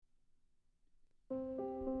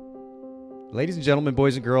Ladies and gentlemen,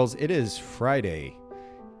 boys and girls, it is Friday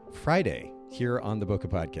here on the Bokeh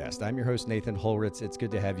Podcast. I'm your host, Nathan Holritz. It's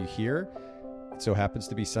good to have you here. It so happens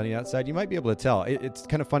to be sunny outside. You might be able to tell. It's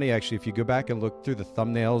kind of funny, actually. If you go back and look through the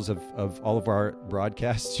thumbnails of all of our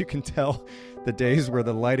broadcasts, you can tell the days where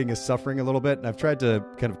the lighting is suffering a little bit. And I've tried to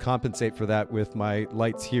kind of compensate for that with my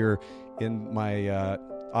lights here in my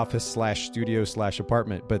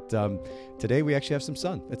office/studio/apartment. But today we actually have some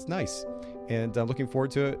sun. It's nice. And I'm looking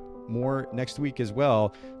forward to it more next week as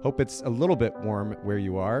well. Hope it's a little bit warm where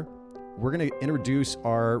you are. We're going to introduce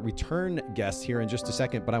our return guest here in just a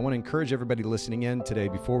second, but I want to encourage everybody listening in today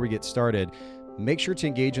before we get started. Make sure to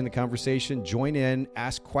engage in the conversation, join in,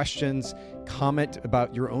 ask questions, comment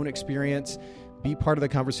about your own experience, be part of the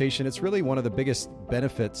conversation. It's really one of the biggest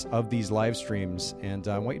benefits of these live streams, and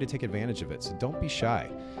I want you to take advantage of it, so don't be shy.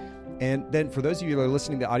 And then for those of you that are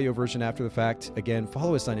listening to the audio version after the fact, again,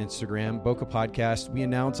 follow us on Instagram, Bokeh Podcast. We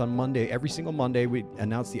announce on Monday, every single Monday, we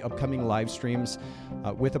announce the upcoming live streams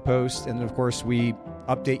with a post. And then, of course, we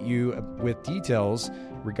update you with details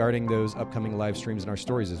regarding those upcoming live streams in our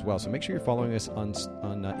stories as well. So make sure you're following us on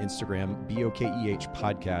Instagram, BOKEH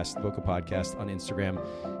Podcast, Bokeh Podcast on Instagram.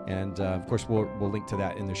 And, of course, we'll link to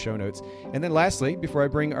that in the show notes. And then lastly, before I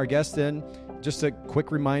bring our guest in, just a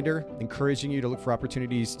quick reminder, encouraging you to look for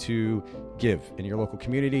opportunities to give in your local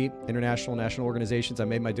community, international, national organizations. I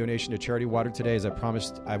made my donation to Charity Water today, as I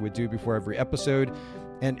promised I would do before every episode.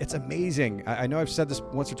 And it's amazing. I know I've said this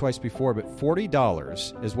once or twice before, but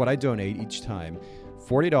 $40 is what I donate each time.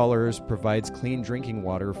 $40 provides clean drinking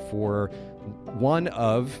water for one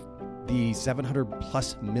of the 700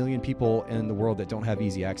 plus million people in the world that don't have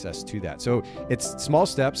easy access to that. So it's small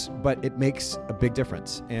steps, but it makes a big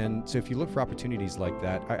difference. And so if you look for opportunities like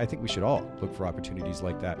that, I think we should all look for opportunities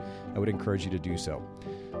like that. I would encourage you to do so.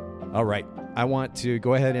 All right. I want to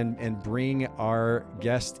go ahead and bring our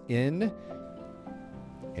guest in.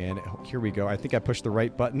 And here we go. I think I pushed the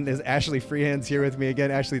right button. There's Ashley Freehands here with me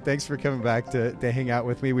again. Ashley, thanks for coming back to hang out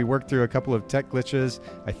with me. We worked through a couple of tech glitches.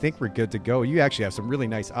 I think we're good to go. You actually have some really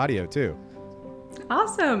nice audio too.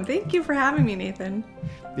 Awesome. Thank you for having me, Nathan.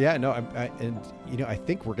 Yeah, no, I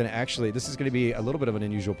think we're going to actually, this is going to be a little bit of an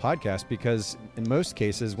unusual podcast because in most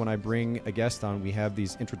cases, when I bring a guest on, we have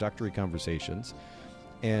these introductory conversations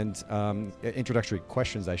and introductory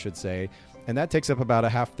questions, I should say. And that takes up about a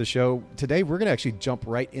half the show. Today, we're going to actually jump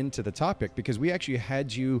right into the topic because we actually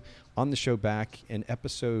had you on the show back in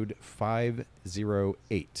episode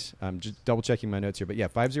 508. I'm just double checking my notes here, but yeah,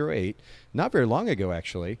 508, not very long ago,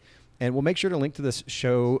 actually. And we'll make sure to link to this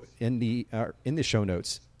show in the show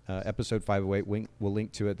notes. Episode 508, we'll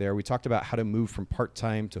link to it there. We talked about how to move from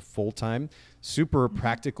part-time to full-time. Super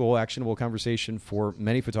practical, actionable conversation for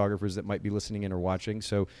many photographers that might be listening in or watching.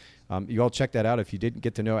 So you all check that out. If you didn't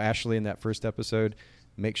get to know Ashley in that first episode,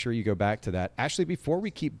 make sure you go back to that. Ashley, before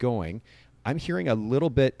we keep going, I'm hearing a little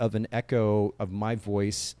bit of an echo of my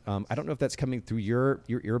voice. I don't know if that's coming through your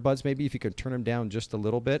earbuds, maybe if you could turn them down just a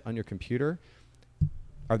little bit on your computer.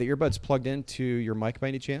 Are the earbuds plugged into your mic by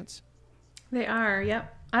any chance? They are,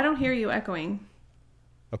 yep. I don't hear you echoing.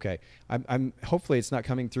 Okay. I'm hopefully it's not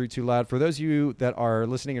coming through too loud. For those of you that are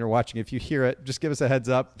listening or watching, if you hear it, just give us a heads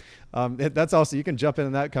up. That's also, you can jump in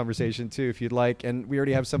that conversation too if you'd like. And we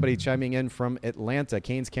already have somebody chiming in from Atlanta,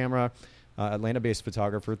 Kane's Camera, Atlanta-based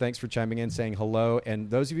photographer. Thanks for chiming in, saying hello. And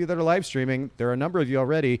those of you that are live streaming, there are a number of you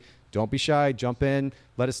already. Don't be shy. Jump in.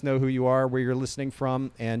 Let us know who you are, where you're listening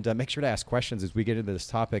from, and make sure to ask questions as we get into this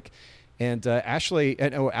topic. And Ashley,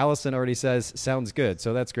 Allison already says, sounds good.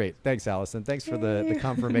 So that's great. Thanks, Allison. Thanks for the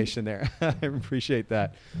confirmation there. I appreciate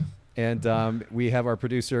that. And we have our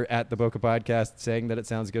producer at the Bokeh Podcast saying that it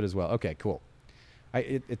sounds good as well. Okay, cool.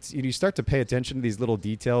 You start to pay attention to these little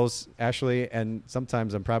details, Ashley, and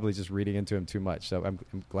sometimes I'm probably just reading into them too much. So I'm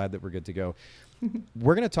glad that we're good to go.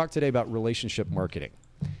 We're going to talk today about relationship marketing.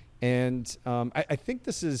 And I think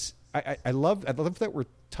this is, I love that we're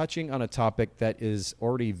touching on a topic that is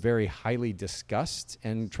already very highly discussed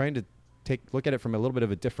and trying to look at it from a little bit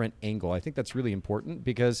of a different angle. I think that's really important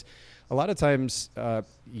because a lot of times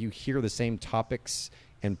you hear the same topics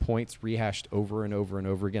and points rehashed over and over and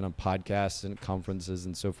over again on podcasts and conferences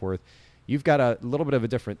and so forth. You've got a little bit of a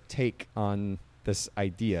different take on this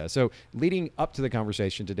idea. So leading up to the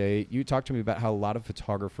conversation today, you talked to me about how a lot of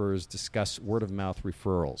photographers discuss word of mouth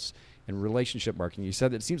referrals and relationship marketing. You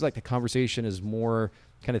said that it seems like the conversation is more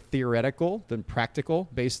kind of theoretical than practical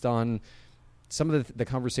based on some of the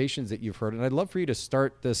conversations that you've heard. And I'd love for you to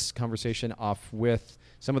start this conversation off with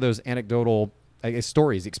some of those anecdotal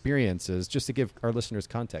stories, experiences, just to give our listeners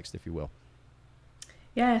context, if you will.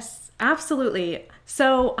 Yes, absolutely.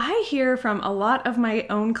 So I hear from a lot of my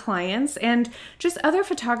own clients and just other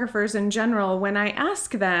photographers in general when I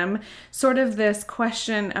ask them sort of this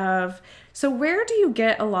question of, so where do you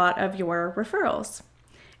get a lot of your referrals?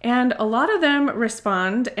 And a lot of them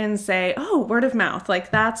respond and say, oh, word of mouth, like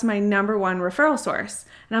that's my number one referral source.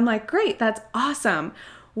 And I'm like, great, that's awesome.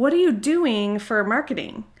 What are you doing for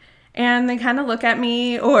marketing? And they kind of look at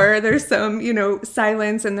me, or there's some,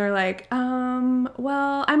 silence, and they're like,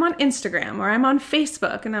 well, I'm on Instagram or I'm on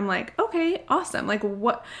Facebook. And I'm like, okay, awesome. Like,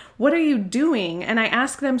 what are you doing? And I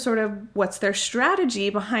ask them sort of what's their strategy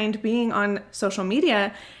behind being on social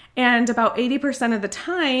media. And about 80% of the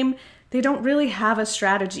time, they don't really have a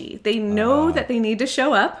strategy. They know that they need to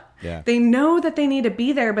show up. Yeah. They know that they need to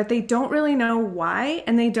be there, but they don't really know why,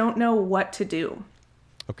 and they don't know what to do.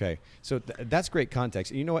 Okay, so that's great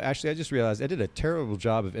context. You know what, Ashley, I just realized I did a terrible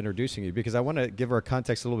job of introducing you, because I want to give our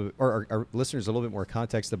context a little bit, or our listeners a little bit more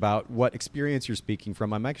context about what experience you're speaking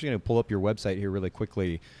from. I'm actually going to pull up your website here really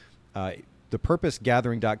quickly.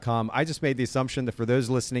 Thepurposegathering.com. I just made the assumption that for those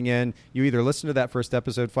listening in, you either listen to that first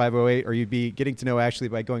episode 508 or you'd be getting to know Ashley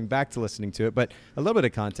by going back to listening to it. But a little bit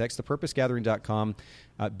of context, thepurposegathering.com,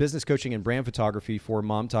 business coaching and brand photography for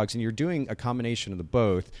mom talks, and you're doing a combination of the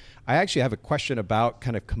both. I actually have a question about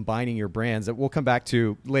kind of combining your brands that we'll come back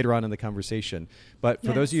to later on in the conversation. But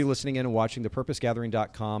for those of you listening in and watching,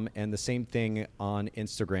 thepurposegathering.com, and the same thing on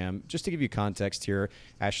Instagram. Just to give you context here,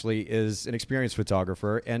 Ashley is an experienced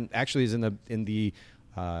photographer and actually is in the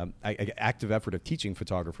active effort of teaching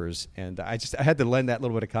photographers. And I had to lend that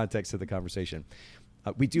little bit of context to the conversation.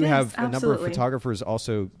 We do have a number of photographers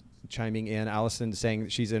also chiming in. Allison saying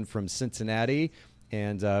that she's in from Cincinnati,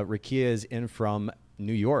 and Rakia is in from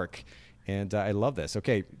New York. And I love this.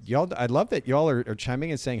 Okay, y'all, I love that y'all are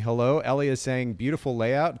chiming and saying hello. Ellie is saying beautiful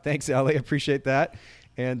layout. Thanks, Ellie. Appreciate that.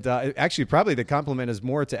 And actually, probably the compliment is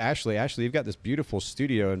more to Ashley. Ashley, you've got this beautiful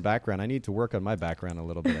studio and background. I need to work on my background a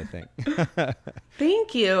little bit, I think.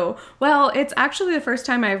 Thank you. Well, it's actually the first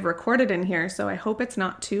time I've recorded in here, so I hope it's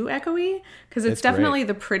not too echoey, because it's definitely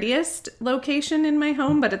the prettiest location in my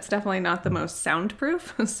home, but it's definitely not the most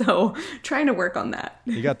soundproof. So trying to work on that.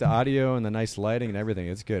 You got the audio and the nice lighting and everything.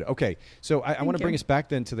 It's good. Okay, so I want to bring us back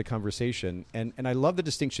then to the conversation. And I love the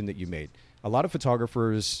distinction that you made. A lot of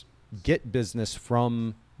photographers get business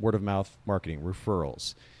from word of mouth marketing,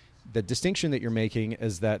 referrals. The distinction that you're making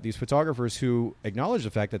is that these photographers who acknowledge the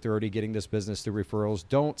fact that they're already getting this business through referrals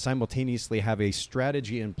don't simultaneously have a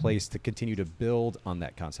strategy in place to continue to build on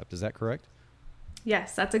that concept. Is that correct?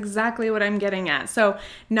 Yes, that's exactly what I'm getting at. So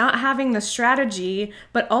not having the strategy,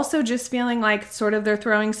 but also just feeling like sort of they're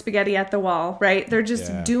throwing spaghetti at the wall, right? They're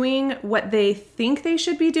just doing what they think they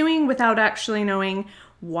should be doing without actually knowing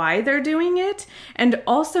why they're doing it, and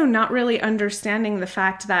also not really understanding the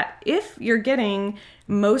fact that if you're getting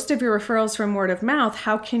most of your referrals from word of mouth,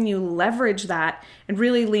 how can you leverage that and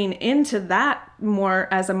really lean into that more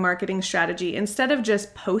as a marketing strategy instead of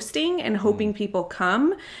just posting and hoping people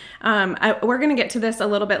come? We're going to get to this a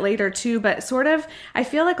little bit later too, but sort of, I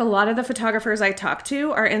feel like a lot of the photographers I talk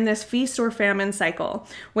to are in this feast or famine cycle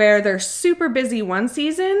where they're super busy one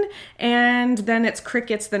season and then it's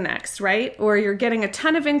crickets the next, right? Or you're getting a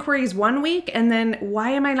ton of inquiries one week and then why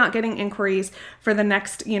am I not getting inquiries for the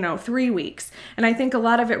next, 3 weeks? And I think a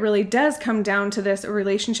lot of it really does come down to this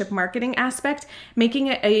relationship marketing aspect, making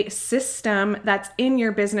it a system that's in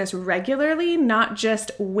your business regularly, not just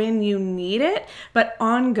when you need it, but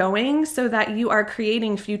ongoing, so that you are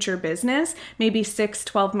creating future business, maybe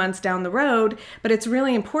 6-12 months down the road. But it's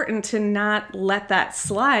really important to not let that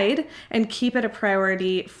slide and keep it a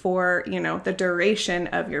priority for, the duration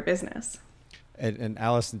of your business. And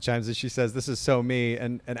Allison chimes in. She says, this is so me.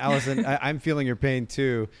 And Allison, I'm feeling your pain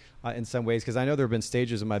too, in some ways, because I know there have been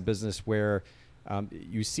stages in my business where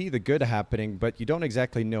you see the good happening, but you don't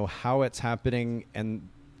exactly know how it's happening. And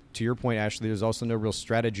to your point, Ashley, there's also no real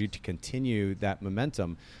strategy to continue that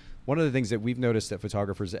momentum. One of the things that we've noticed at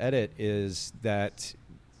Photographers Edit is that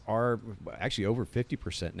actually over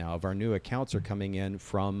 50% now of our new accounts are coming in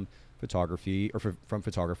from photography or from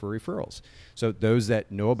photographer referrals. So those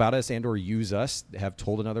that know about us and or use us have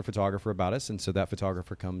told another photographer about us, and so that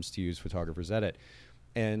photographer comes to use Photographers Edit.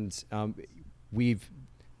 And we've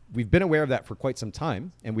been aware of that for quite some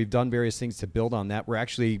time, and we've done various things to build on that. We're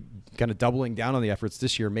actually kind of doubling down on the efforts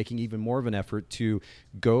this year, making even more of an effort to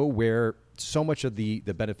go where so much of the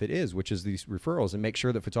benefit is, which is these referrals, and make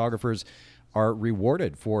sure that photographers are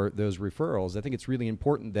rewarded for those referrals. I think it's really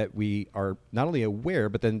important that we are not only aware,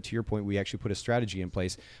 but then to your point, we actually put a strategy in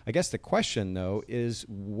place. I guess the question though is,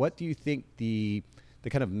 what do you think the the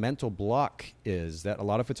kind of mental block is that a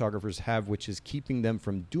lot of photographers have, which is keeping them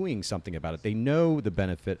from doing something about it. They know the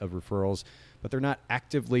benefit of referrals, but they're not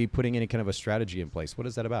actively putting any kind of a strategy in place. What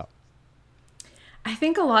is that about? I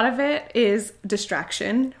think a lot of it is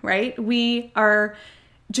distraction, right? We are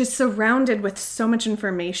just surrounded with so much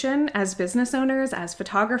information as business owners, as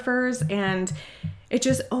photographers, and it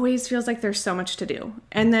just always feels like there's so much to do.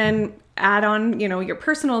 And then add on, your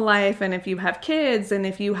personal life, and if you have kids, and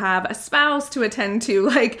if you have a spouse to attend to,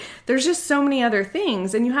 like, there's just so many other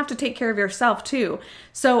things, and you have to take care of yourself too.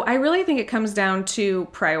 So I really think it comes down to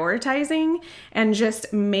prioritizing and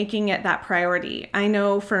just making it that priority. I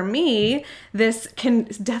know for me, this can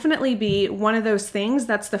definitely be one of those things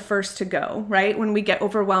that's the first to go, right? When we get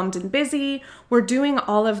overwhelmed and busy, we're doing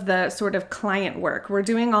all of the sort of client work. We're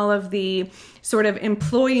doing all of the sort of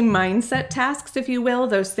employee mindset tasks, if you will,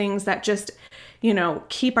 those things that just,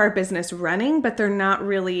 keep our business running, but they're not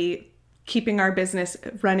really keeping our business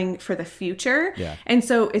running for the future. Yeah. And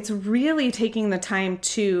so it's really taking the time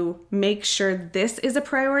to make sure this is a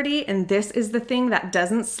priority and this is the thing that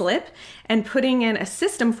doesn't slip, and putting in a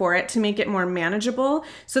system for it to make it more manageable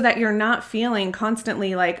so that you're not feeling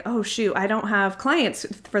constantly like, oh shoot, I don't have clients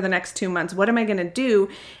for the next 2 months. What am I going to do?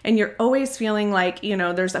 And you're always feeling like,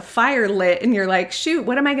 there's a fire lit and you're like, shoot,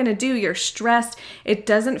 what am I going to do? You're stressed. It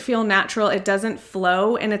doesn't feel natural. It doesn't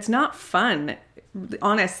flow, and it's not fun,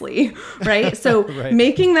 honestly, right? So Right.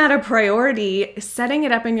 Making that a priority, setting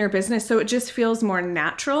it up in your business so it just feels more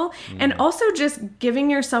natural, and also just giving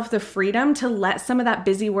yourself the freedom to let some of that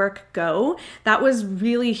busy work go. That was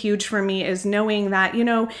really huge for me, is knowing that,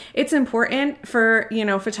 it's important for,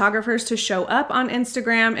 photographers to show up on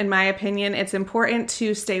Instagram. In my opinion, it's important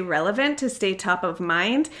to stay relevant, to stay top of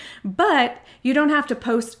mind, but you don't have to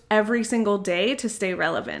post every single day to stay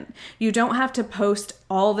relevant. You don't have to post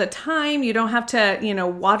all the time. You don't have to,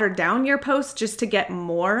 water down your posts just to get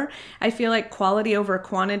more. I feel like quality over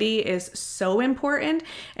quantity is so important.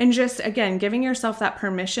 And just, again, giving yourself that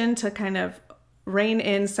permission to kind of rein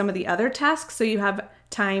in some of the other tasks so you have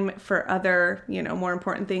time for other, more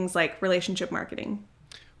important things like relationship marketing.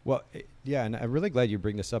 Well, yeah, and I'm really glad you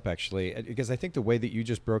bring this up, actually, because I think the way that you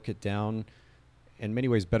just broke it down in many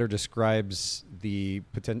ways better describes the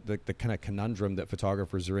kind of conundrum that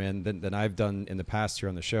photographers are in than I've done in the past here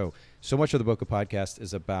on the show. So much of the Bokeh Podcast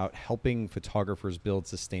is about helping photographers build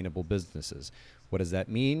sustainable businesses. What does that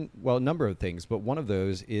mean? Well, a number of things, but one of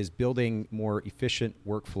those is building more efficient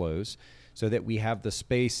workflows so that we have the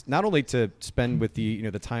space not only to spend with the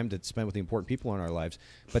time to spend with the important people in our lives,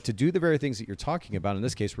 but to do the very things that you're talking about, in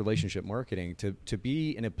this case, relationship marketing, to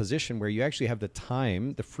be in a position where you actually have the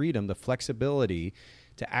time, the freedom, the flexibility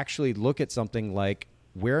to actually look at something like,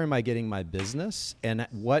 where am I getting my business, and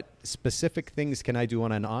what specific things can I do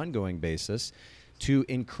on an ongoing basis to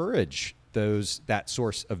encourage that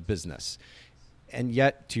source of business. And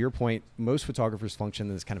yet, to your point, most photographers function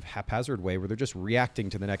in this kind of haphazard way where they're just reacting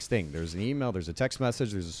to the next thing. There's an email, there's a text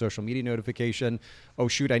message, there's a social media notification. Oh,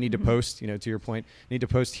 shoot, I need to post, to your point, I need to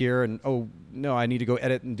post here. And, oh, no, I need to go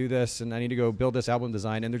edit and do this. And I need to go build this album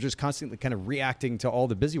design. And they're just constantly kind of reacting to all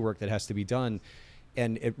the busy work that has to be done.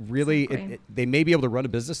 And it really, they may be able to run a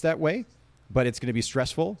business that way, but it's going to be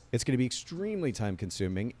stressful. It's going to be extremely time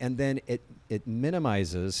consuming. And then it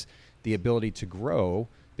minimizes the ability to grow,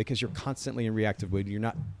 because you're constantly in reactive mode. You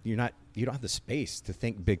don't have the space to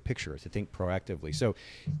think big picture, to think proactively. So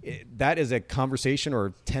that is a conversation,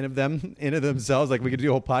 or 10 of them in of themselves. Like, we could do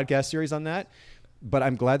a whole podcast series on that. But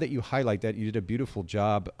I'm glad that you highlight that. You did a beautiful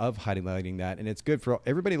job of highlighting that. And it's good for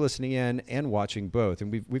everybody listening in and watching both.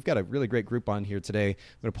 And we've got a really great group on here today.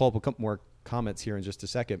 I'm going to pull up a couple more comments here in just a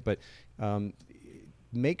second. But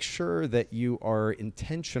make sure that you are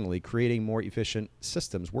intentionally creating more efficient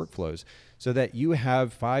systems, workflows, so that you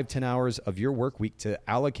have 5-10 hours of your work week to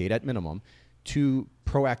allocate at minimum to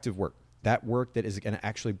proactive work, that work that is going to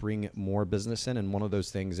actually bring more business in. And one of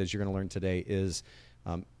those things, as you're going to learn today, is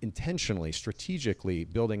intentionally, strategically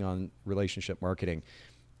building on relationship marketing.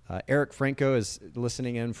 Eric Franco is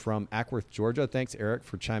listening in from Ackworth, Georgia. Thanks, Eric,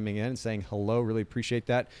 for chiming in and saying hello. Really appreciate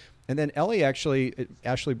that. And then Ellie actually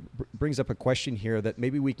brings up a question here that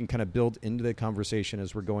maybe we can kind of build into the conversation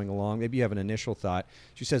as we're going along. Maybe you have an initial thought.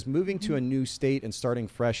 She says, moving to a new state and starting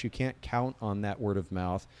fresh, you can't count on that word of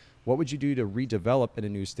mouth. What would you do to redevelop in a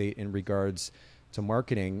new state in regards to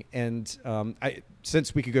marketing? And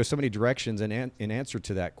since we could go so many directions in answer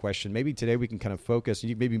to that question, maybe today we can kind of focus, and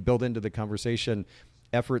you maybe build into the conversation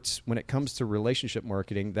efforts when it comes to relationship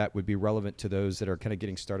marketing that would be relevant to those that are kind of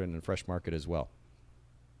getting started in a fresh market as well.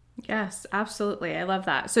 Yes, absolutely. I love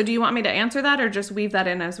that. So do you want me to answer that or just weave that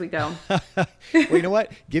in as we go? Well, you know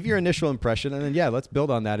what? Give your initial impression, and then, let's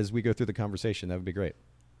build on that as we go through the conversation. That would be great.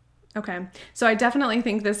 Okay. So I definitely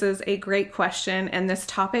think this is a great question, and this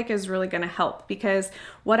topic is really going to help, because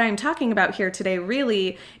what I'm talking about here today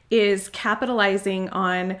really is capitalizing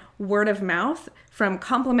on word of mouth from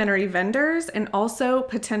complementary vendors and also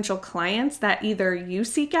potential clients that either you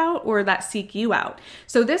seek out or that seek you out.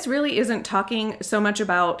 So this really isn't talking so much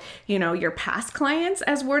about, your past clients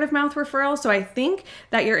as word of mouth referral. So I think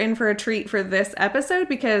that you're in for a treat for this episode,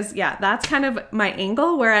 because that's kind of my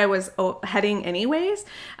angle where I was heading anyways.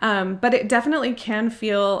 But it definitely can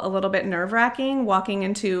feel a little bit nerve-wracking walking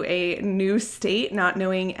into a new state, not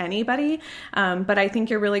knowing anybody. But I think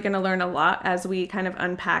you're really going to learn a lot as we kind of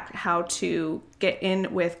unpack how to get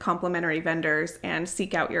in with complementary vendors and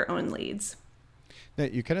seek out your own leads. Now,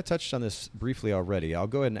 you kind of touched on this briefly already. I'll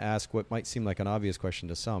go ahead and ask what might seem like an obvious question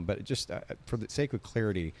to some, but just for the sake of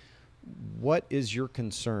clarity, what is your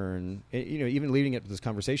concern? Even leading up to this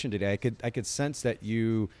conversation today, I could sense that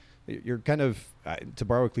you're kind of, to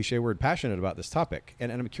borrow a cliche word, passionate about this topic.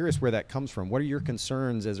 And I'm curious where that comes from. What are your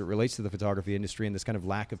concerns as it relates to the photography industry and this kind of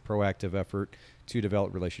lack of proactive effort to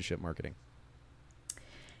develop relationship marketing?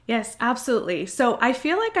 Yes, absolutely. So I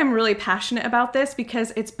feel like I'm really passionate about this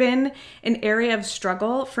because it's been an area of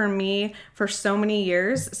struggle for me for so many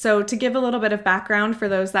years. So to give a little bit of background for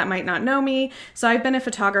those that might not know me, so I've been a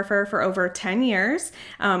photographer for over 10 years.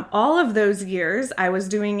 All of those years, I was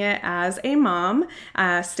doing it as a mom,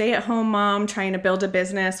 stay-at-home mom, trying to build a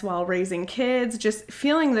business while raising kids, just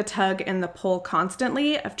feeling the tug and the pull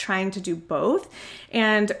constantly of trying to do both.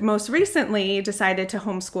 And most recently decided to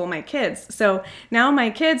homeschool my kids. So now my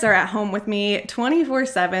kids are at home with me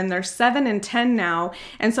 24/7. They're 7 and 10 now.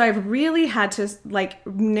 And so I've really had to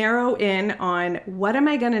narrow in on what am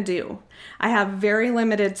I going to do? I have very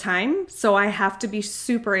limited time, so I have to be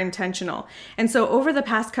super intentional. And so over the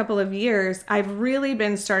past couple of years, I've really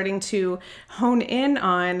been starting to hone in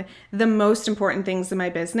on the most important things in my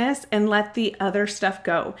business and let the other stuff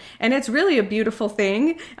go. And it's really a beautiful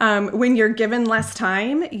thing. When you're given less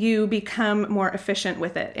time, you become more efficient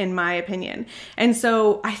with it, in my opinion. And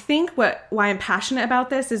so I think why I'm passionate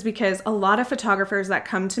about this is because a lot of photographers that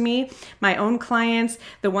come to me, my own clients,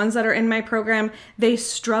 the ones that are in my program, they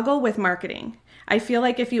struggle with marketing. I feel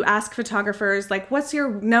like if you ask photographers, what's your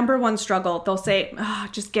number one struggle? They'll say,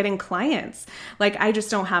 just getting clients. I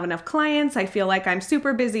just don't have enough clients. I feel like I'm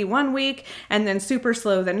super busy one week and then super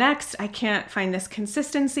slow the next. I can't find this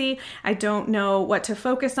consistency. I don't know what to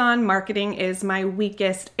focus on. Marketing is my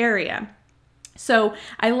weakest area. So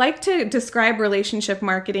I like to describe relationship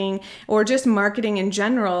marketing or just marketing in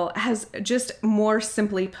general as just more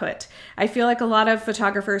simply put. I feel like a lot of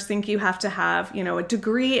photographers think you have to have, a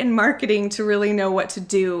degree in marketing to really know what to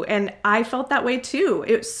do. And I felt that way too.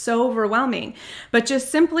 It's so overwhelming. But just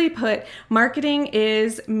simply put, marketing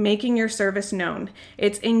is making your service known.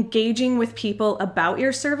 It's engaging with people about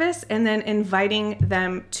your service and then inviting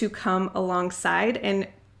them to come alongside and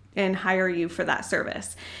hire you for that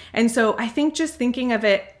service. And so I think just thinking of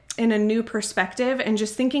it in a new perspective and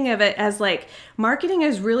just thinking of it as marketing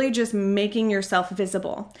is really just making yourself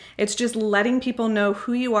visible. It's just letting people know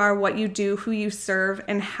who you are, what you do, who you serve,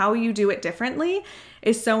 and how you do it differently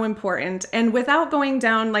is so important. And without going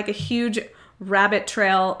down a huge rabbit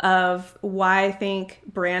trail of why I think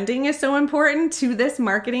branding is so important to this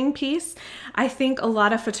marketing piece, I think a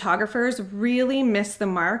lot of photographers really miss the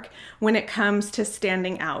mark when it comes to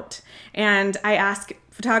standing out. And I ask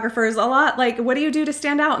photographers a lot, what do you do to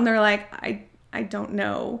stand out? And they're like, I don't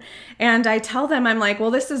know. And I tell them, I'm like,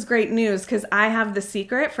 well, this is great news because I have the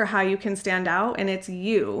secret for how you can stand out, and it's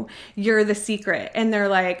you. You're the secret. And they're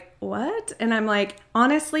like, what? And I'm like,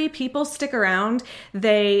 honestly, people stick around.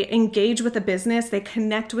 They engage with a business. They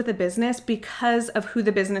connect with a business because of who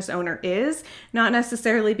the business owner is, not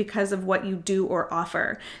necessarily because of what you do or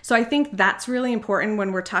offer. So I think that's really important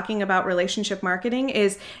when we're talking about relationship marketing,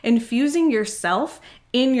 is infusing yourself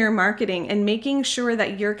in your marketing and making sure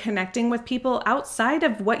that you're connecting with people outside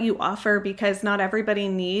of what you offer, because not everybody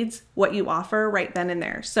needs what you offer right then and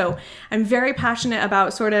there. So I'm very passionate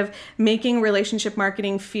about sort of making relationship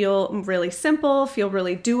marketing feel really simple, feel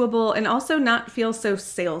really doable, and also not feel so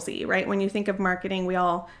salesy, right? When you think of marketing, we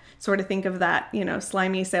all sort of think of that,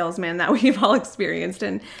 slimy salesman that we've all experienced,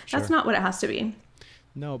 and that's not what it has to be.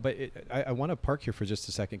 No, but I want to park here for just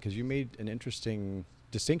a second because you made an interesting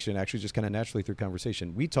distinction, actually, just kind of naturally through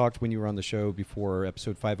conversation. We talked when you were on the show before,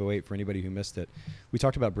 episode 508, for anybody who missed it. We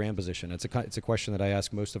talked about brand position. It's a question that I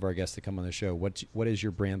ask most of our guests that come on the show. What is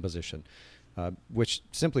your brand position? Which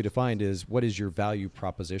simply defined is, what is your value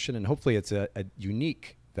proposition? And hopefully it's a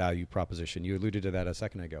unique value proposition. You alluded to that a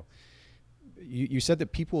second ago. You said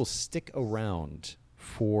that people stick around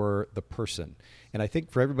for the person. And I think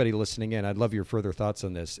for everybody listening in, I'd love your further thoughts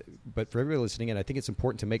on this, but for everybody listening in, I think it's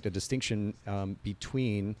important to make the distinction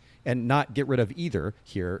between, and not get rid of either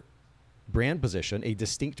here, brand position, a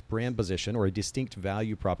distinct brand position or a distinct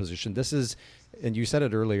value proposition. This is, and you said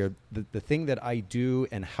it earlier, the thing that I do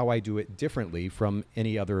and how I do it differently from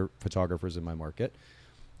any other photographers in my market.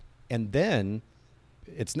 And then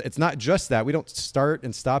it's not just that. We don't start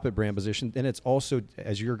and stop at brand position. Then it's also,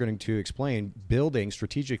 as you're going to explain,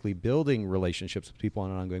 strategically building relationships with people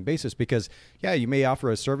on an ongoing basis. Because, yeah, you may offer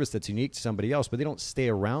a service that's unique to somebody else, but they don't stay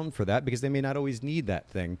around for that because they may not always need that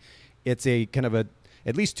thing. It's a kind of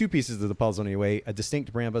at least two pieces of the puzzle anyway, a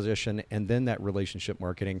distinct brand position and then that relationship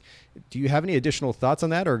marketing. Do you have any additional thoughts on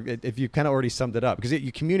that, or if you kind of already summed it up? Because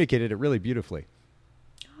you communicated it really beautifully.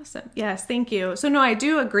 Awesome. Yes, thank you. So no, I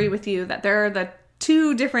do agree with you that there are the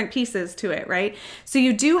two different pieces to it, right? So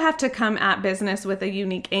you do have to come at business with a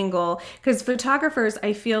unique angle, because photographers,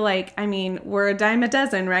 I feel like, we're a dime a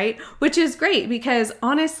dozen, right? Which is great because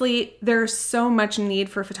honestly, there's so much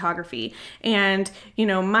need for photography. And,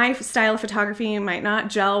 my style of photography might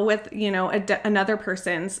not gel with, another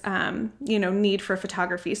person's, need for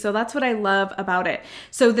photography. So that's what I love about it.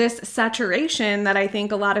 So this saturation that I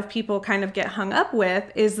think a lot of people kind of get hung up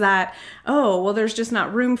with is that, oh, well, there's just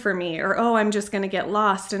not room for me, or, oh, I'm just going to get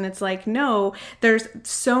lost. And it's like, no, there's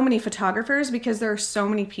so many photographers because there are so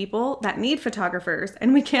many people that need photographers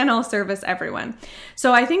and we can't all service everyone.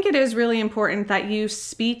 So I think it is really important that you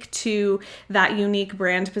speak to that unique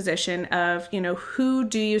brand position of, who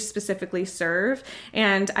do you specifically serve?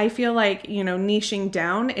 And I feel like, niching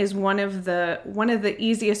down is one of the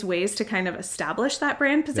easiest ways to kind of establish that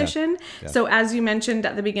brand position. Yeah. So as you mentioned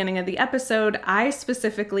at the beginning of the episode, I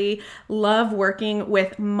specifically love working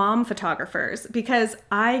with mom photographers because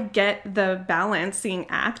I get the balancing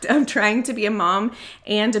act of trying to be a mom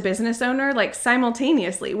and a business owner like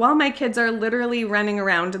simultaneously while my kids are literally running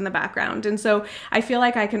around in the background. And so I feel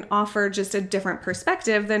like I can offer just a different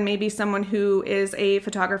perspective than maybe someone who is a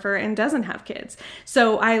photographer and doesn't have kids.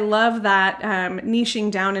 So I love that niching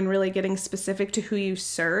down and really getting specific to who you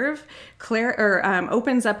serve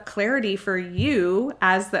opens up clarity for you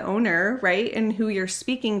as the owner, right? And who you're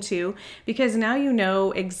speaking to, because now you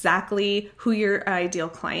know exactly who your ideal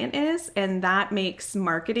client is, and that makes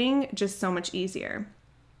marketing just so much easier.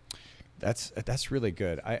 That's really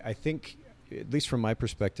good. I think, at least from my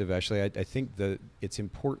perspective, Ashley, I think that it's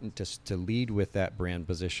important to lead with that brand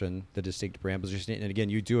position, the distinct brand position. And again,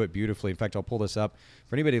 you do it beautifully. In fact, I'll pull this up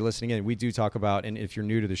for anybody listening in. We do talk about, and if you're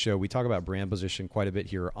new to the show, we talk about brand position quite a bit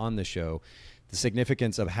here on the show. The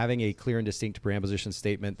significance of having a clear and distinct brand position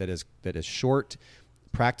statement that is short,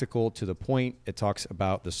 practical, to the point. It talks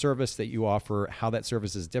about the service that you offer, how that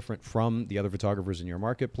service is different from the other photographers in your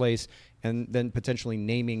marketplace, and then potentially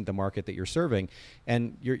naming the market that you're serving.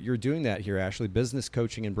 And you're doing that here, Ashley, business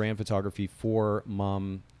coaching and brand photography for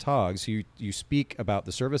mom togs. You speak about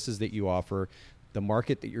the services that you offer, the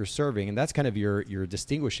market that you're serving, and that's kind of your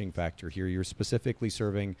distinguishing factor here. You're specifically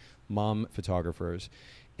serving mom photographers.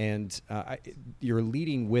 And you're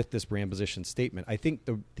leading with this brand position statement. I think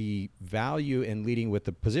the value in leading with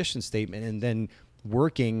the position statement and then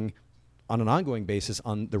working on an ongoing basis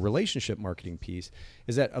on the relationship marketing piece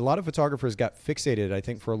is that a lot of photographers got fixated, I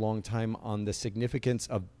think, for a long time on the significance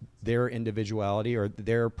of their individuality or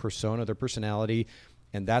their persona, their personality,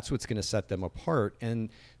 and that's what's going to set them apart. And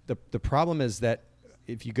the problem is that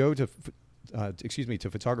if you go to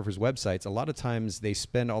photographers' websites, a lot of times they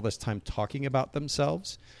spend all this time talking about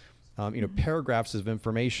themselves, paragraphs of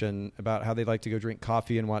information about how they like to go drink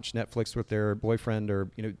coffee and watch Netflix with their boyfriend, or,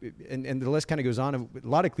 and the list kind of goes on. A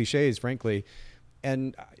lot of cliches, frankly.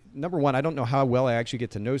 And number one, I don't know how well I actually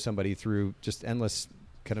get to know somebody through just endless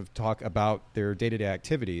kind of talk about their day-to-day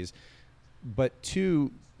activities. But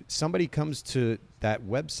two, somebody comes to that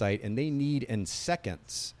website and they need in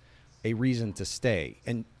seconds a reason to stay.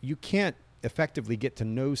 And you can't effectively get to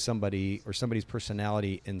know somebody or somebody's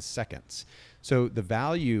personality in seconds. So the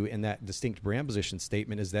value in that distinct brand position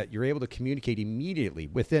statement is that you're able to communicate immediately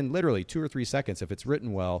within literally 2 or 3 seconds, if it's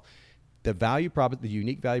written well, the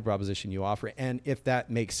unique value proposition you offer. And if that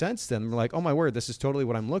makes sense, then we're like, oh my word, this is totally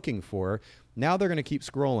what I'm looking for. Now they're going to keep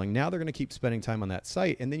scrolling. Now they're going to keep spending time on that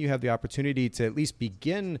site. And then you have the opportunity to at least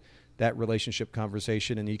begin that relationship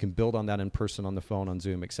conversation, and you can build on that in person, on the phone, on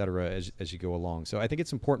Zoom, et cetera, as you go along. So I think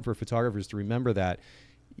it's important for photographers to remember that,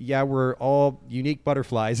 yeah, we're all unique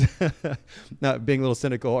butterflies, not being a little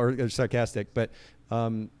cynical or sarcastic, but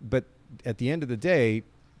at the end of the day,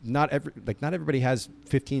 not everybody has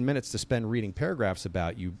 15 minutes to spend reading paragraphs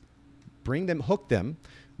about you. hook them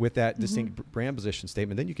with that distinct brand position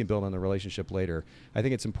statement. Then you can build on the relationship later. I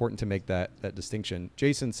think it's important to make that distinction.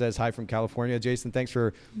 Jason says hi from California. Jason, thanks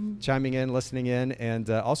for chiming in, listening in, and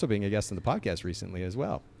also being a guest on the podcast recently as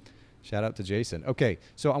well. Shout out to Jason. Okay,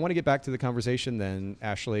 so I want to get back to the conversation then,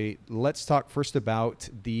 Ashley. Let's talk first about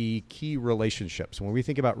the key relationships. When we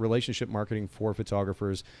think about relationship marketing for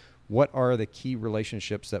photographers, what are the key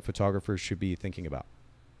relationships that photographers should be thinking about?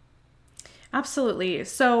 Absolutely.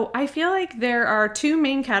 So I feel like there are two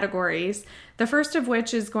main categories. The first of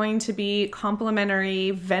which is going to be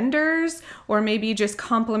complementary vendors or maybe just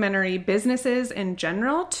complementary businesses in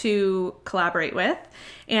general to collaborate with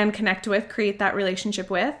and connect with, create that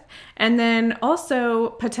relationship with. And then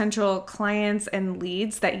also potential clients and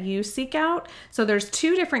leads that you seek out. So there's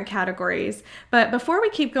two different categories. But before we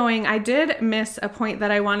keep going, I did miss a point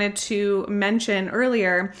that I wanted to mention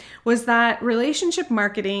earlier, was that relationship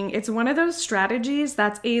marketing, it's one of those strategies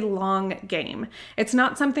that's a long game. It's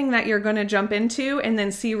not something that you're going to jump into and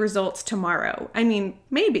then see results tomorrow. I mean,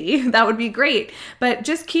 maybe that would be great, but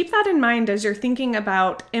just keep that in mind as you're thinking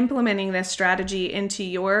about implementing this strategy into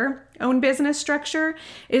your own business structure,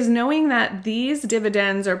 is knowing that these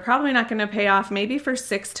dividends are probably not going to pay off maybe for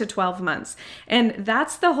 6 to 12 months. And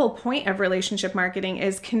that's the whole point of relationship marketing,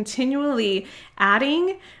 is continually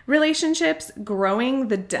adding relationships, growing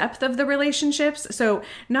the depth of the relationships. So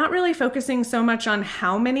not really focusing so much on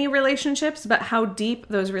how many relationships, but how deep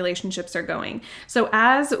those relationships are going. So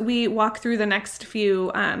as we walk through the next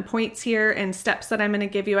few points here and steps that I'm going to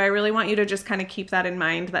give you, I really want you to just kind of keep that in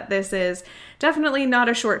mind, that this is definitely not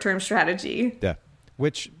a short-term strategy. Yeah.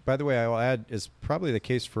 Which, by the way, I will add is probably the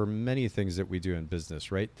case for many things that we do in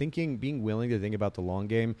business, right? Being willing to think about the long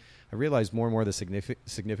game. I realize more and more the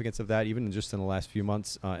significance of that, even just in the last few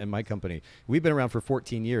months in my company. We've been around for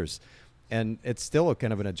 14 years. And it's still a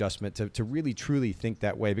kind of an adjustment to really, truly think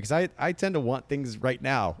that way, because I tend to want things right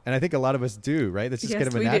now. And I think a lot of us do, right? That's just kind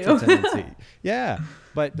of a natural tendency. Yeah.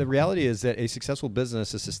 But the reality is that a successful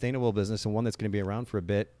business, a sustainable business, and one that's going to be around for a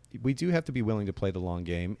bit, we do have to be willing to play the long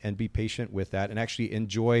game and be patient with that and actually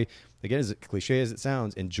enjoy, again, as cliche as it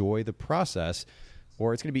sounds, enjoy the process,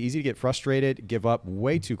 or it's going to be easy to get frustrated, give up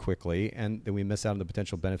way too quickly, and then we miss out on the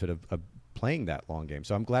potential benefit of playing that long game.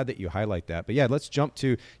 So I'm glad that you highlight that. But yeah, let's jump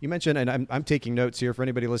to, you mentioned, and I'm taking notes here for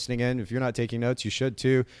anybody listening in. If you're not taking notes, you should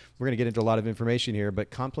too. We're going to get into a lot of information here, but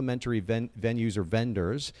complementary venues or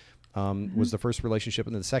vendors was the first relationship.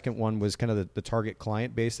 And then the second one was kind of the target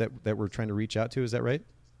client base that we're trying to reach out to. Is that right?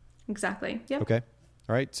 Exactly. Yep. Okay.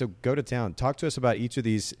 All right. So go to town. Talk to us about each of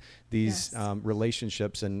these yes.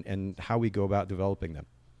 Relationships and how we go about developing them.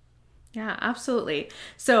 Yeah, absolutely.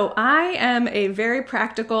 So I am a very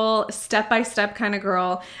practical, step-by-step kind of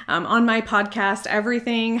girl. On my podcast,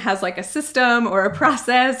 everything has like a system or a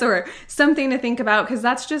process or something to think about, because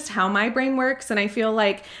that's just how my brain works. And I feel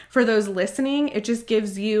like for those listening, it just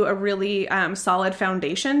gives you a really solid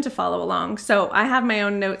foundation to follow along. So I have my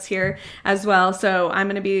own notes here as well. So I'm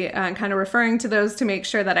going to be kind of referring to those to make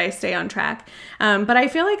sure that I stay on track. But I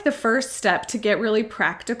feel like the first step to get really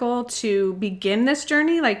practical to begin this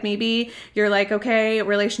journey, like maybe you're like, okay,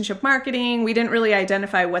 relationship marketing, we didn't really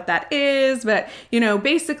identify what that is, but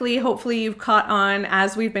basically, hopefully you've caught on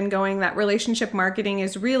as we've been going that relationship marketing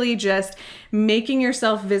is really just making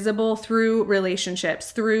yourself visible through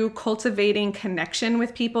relationships, through cultivating connection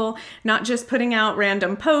with people, not just putting out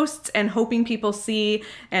random posts and hoping people see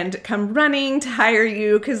and come running to hire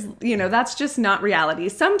you, because that's just not reality.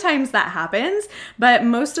 Sometimes that happens, but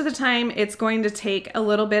most of the time it's going to take a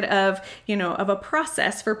little bit of a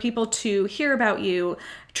process for people to hear about you,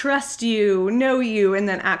 trust you, know you, and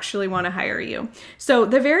then actually want to hire you. So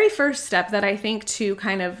the very first step that I think to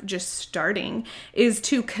kind of just starting is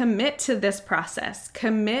to commit to this process.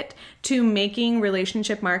 Commit to making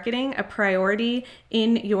relationship marketing a priority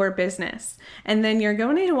in your business. And then you're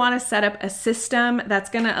going to want to set up a system that's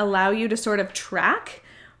going to allow you to sort of track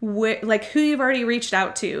who you've already reached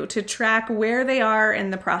out to track where they are in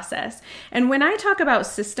the process. And when I talk about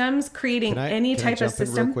systems, creating any type of system.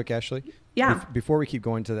 Can I real quick, Ashley? Yeah. Before we keep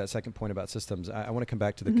going to that second point about systems, I want to come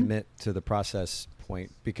back to the commit to the process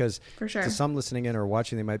point, because for sure, to some listening in or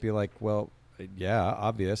watching, they might be like, well, yeah,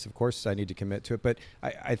 obvious. Of course, I need to commit to it. But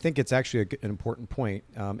I think it's actually an important point.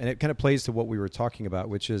 And it kind of plays to what we were talking about,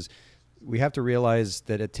 which is we have to realize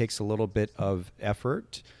that it takes a little bit of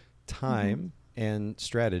effort, time, and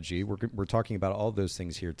strategy. We're talking about all of those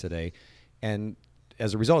things here today. And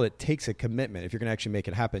as a result, it takes a commitment if you're going to actually make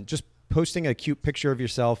it happen. Just posting a cute picture of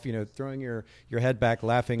yourself, throwing your head back,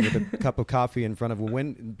 laughing with a cup of coffee in front of a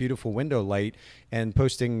beautiful window light, and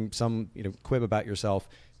posting some quib about yourself,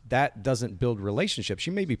 that doesn't build relationships.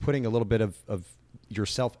 You may be putting a little bit of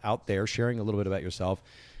yourself out there, sharing a little bit about yourself.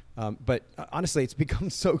 But honestly, it's become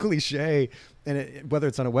so cliche, and whether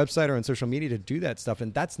it's on a website or on social media, to do that stuff.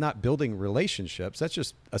 And that's not building relationships. That's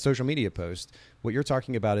just a social media post. What you're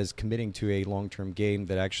talking about is committing to a long-term game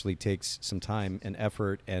that actually takes some time and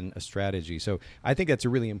effort and a strategy. So I think that's a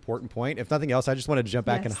really important point. If nothing else, I just wanted to jump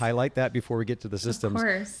back and highlight that before we get to the systems. Of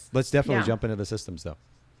course. Let's definitely jump into the systems, though.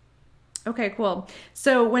 Okay, cool.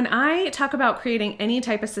 So when I talk about creating any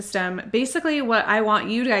type of system, basically what I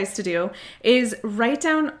want you guys to do is write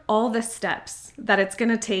down all the steps that it's going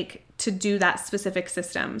to take to do that specific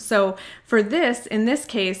system. So for this, in this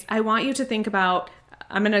case, I want you to think about,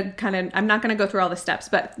 I'm not going to go through all the steps,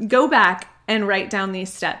 but go back and write down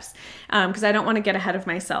these steps because I don't want to get ahead of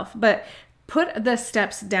myself. But put the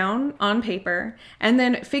steps down on paper and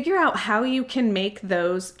then figure out how you can make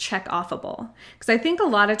those check offable. Because I think a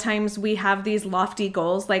lot of times we have these lofty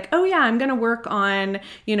goals like, oh yeah, I'm going to work on,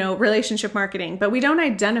 relationship marketing, but we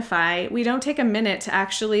don't take a minute to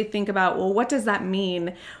actually think about, well, what does that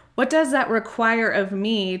mean? What does that require of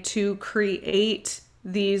me to create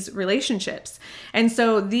these relationships? And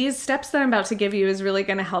so these steps that I'm about to give you is really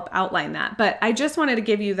going to help outline that. But I just wanted to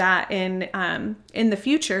give you that in the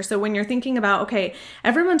future. So when you're thinking about, okay,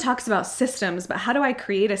 everyone talks about systems, but how do I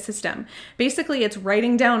create a system? Basically, it's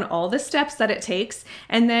writing down all the steps that it takes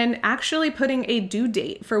and then actually putting a due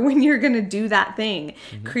date for when you're going to do that thing,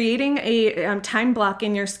 creating a time block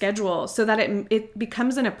in your schedule so that it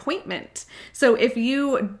becomes an appointment. So if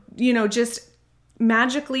you just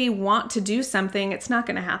magically want to do something, it's not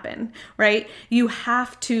going to happen, right? You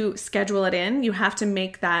have to schedule it in. You have to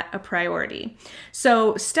make that a priority.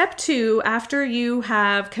 So step 2, after you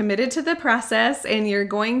have committed to the process and you're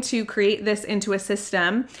going to create this into a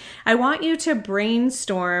system, I want you to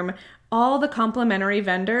brainstorm all the complementary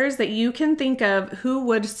vendors that you can think of who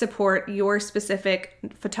would support your specific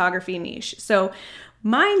photography niche. So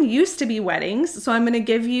mine used to be weddings, so I'm going to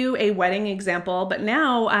give you a wedding example, but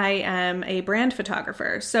now I am a brand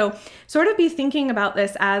photographer. So sort of be thinking about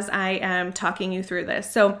this as I am talking you through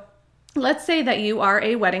this. So let's say that you are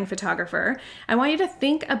a wedding photographer. I want you to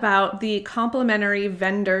think about the complementary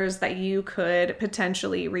vendors that you could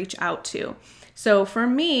potentially reach out to. So for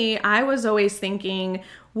me, I was always thinking,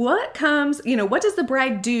 what does the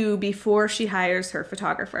bride do before she hires her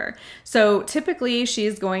photographer? So typically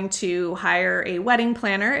she's going to hire a wedding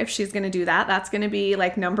planner. If she's going to do that, that's going to be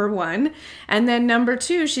like number 1. And then number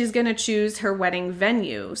 2, she's going to choose her wedding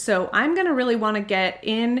venue. So I'm going to really want to get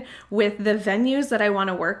in with the venues that I want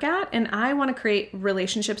to work at. And I want to create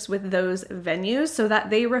relationships with those venues so that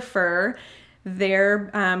they refer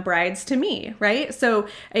their brides to me, right? So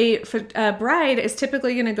a bride is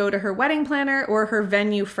typically going to go to her wedding planner or her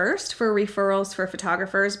venue first for referrals for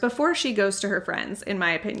photographers before she goes to her friends, in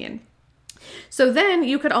my opinion. So then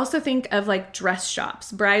you could also think of like dress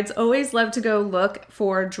shops. Brides always love to go look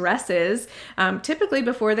for dresses, typically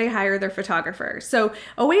before they hire their photographer. So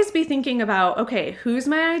always be thinking about, okay, who's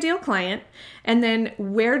my ideal client? And then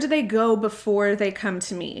where do they go before they come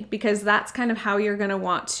to me? Because that's kind of how you're going to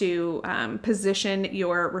want to position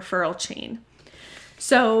your referral chain.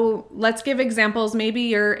 So let's give examples. Maybe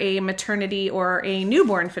you're a maternity or a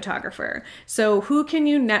newborn photographer. So who can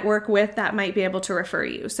you network with that might be able to refer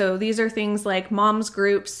you? So these are things like moms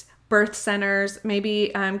groups, birth centers,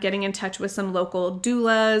 maybe getting in touch with some local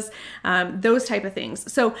doulas, those type of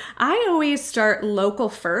things. So I always start local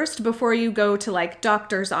first before you go to like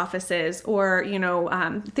doctor's offices or,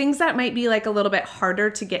 things that might be like a little bit harder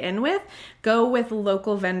to get in with. Go with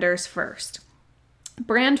local vendors first.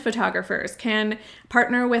 Brand photographers can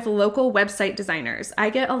partner with local website designers. I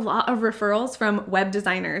get a lot of referrals from web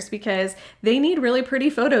designers because they need really pretty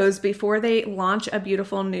photos before they launch a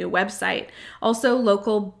beautiful new website. Also,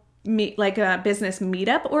 local business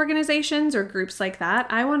meetup organizations or groups like that.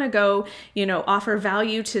 I want to go, offer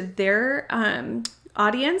value to their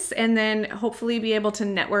audience and then hopefully be able to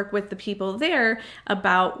network with the people there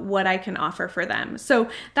about what I can offer for them. So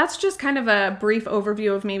that's just kind of a brief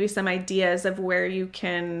overview of maybe some ideas of where you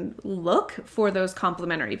can look for those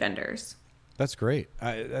complementary vendors. That's great.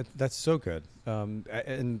 That's so good.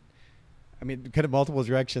 And I mean, kind of multiple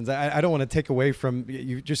directions. I don't want to take away from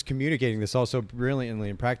you just communicating this all so brilliantly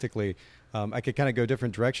and practically. I could kind of go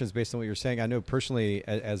different directions based on what you're saying. I know personally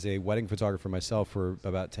as a wedding photographer myself for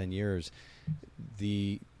about 10 years,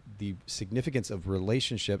 the significance of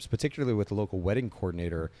relationships, particularly with the local wedding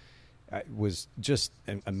coordinator, was just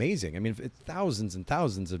amazing. I mean, thousands and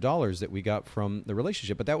thousands of dollars that we got from the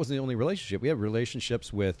relationship, but that wasn't the only relationship. We had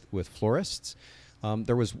relationships with florists.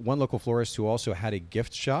 There was one local florist who also had a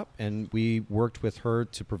gift shop, and we worked with her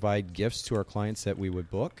to provide gifts to our clients that we would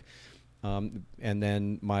book. And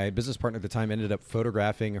then my business partner at the time ended up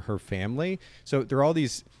photographing her family. So there are all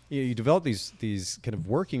these, you develop these kind of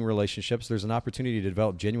working relationships. There's an opportunity to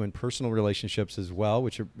develop genuine personal relationships as well,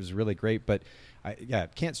 which is really great. But I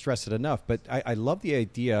can't stress it enough. But I love the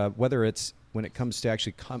idea, whether it's when it comes to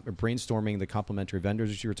actually brainstorming the complementary vendors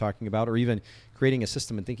that you were talking about, or even creating a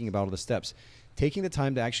system and thinking about all the steps, taking the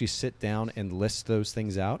time to actually sit down and list those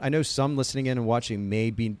things out. I know some listening in and watching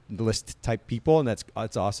may be list type people, and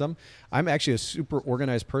that's awesome. I'm actually a super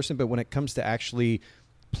organized person, but when it comes to actually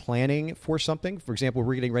planning for something, for example,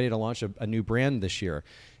 we're getting ready to launch a new brand this year.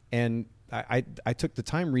 And I took the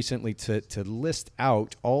time recently to list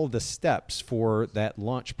out all the steps for that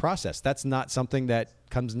launch process. That's not something that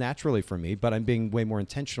comes naturally for me, but I'm being way more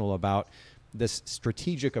intentional about this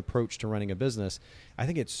strategic approach to running a business. I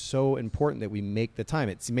think it's so important that we make the time.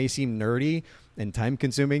 It may seem nerdy and time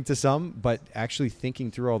consuming to some, but actually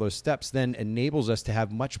thinking through all those steps then enables us to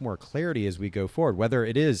have much more clarity as we go forward, whether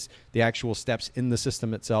it is the actual steps in the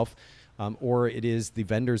system itself, or it is the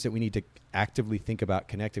vendors that we need to actively think about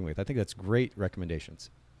connecting with. I think that's great recommendations.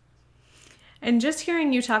 And just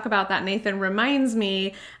hearing you talk about that, Nathan, reminds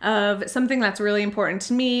me of something that's really important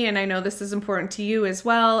to me. And I know this is important to you as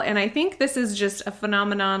well. And I think this is just a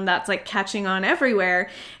phenomenon that's like catching on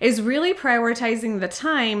everywhere, is really prioritizing the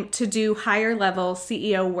time to do higher level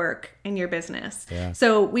CEO work in your business. Yeah.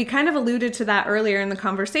 So we kind of alluded to that earlier in the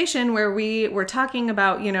conversation where we were talking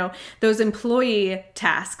about, those employee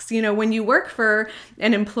tasks. When you work for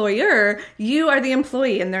an employer, you are the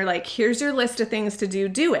employee and they're like, here's your list of things to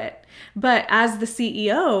do it. But as the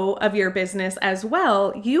CEO of your business as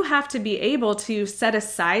well, you have to be able to set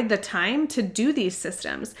aside the time to do these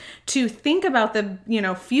systems, to think about the,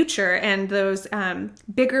 future and those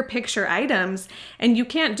bigger picture items. And you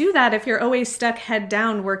can't do that if you're always stuck head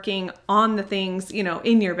down working on the things,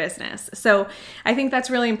 in your business. So I think that's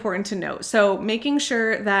really important to note. So making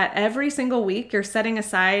sure that every single week you're setting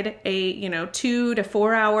aside a, 2 to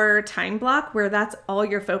 4 hour time block where that's all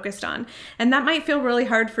you're focused on. And that might feel really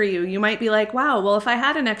hard for you. You might be like, wow, well, if I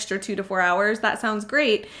had an extra 2 to 4 hours, that sounds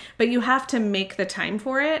great, but you have to make the time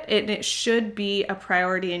for it, and it should be a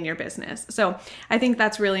priority in your business. So I think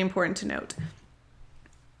that's really important to note.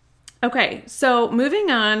 Okay, so moving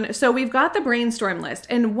on. So we've got the brainstorm list.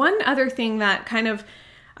 And one other thing that kind of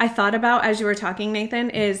I thought about as you were talking, Nathan,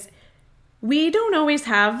 is we don't always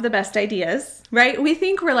have the best ideas, right? We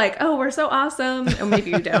think we're like, oh, we're so awesome. Or maybe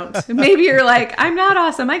you don't. Maybe you're like, I'm not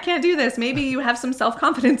awesome. I can't do this. Maybe you have some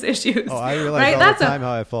self-confidence issues. Oh, I realize all the time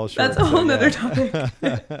how I fall short. That's a whole nother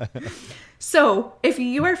topic. So if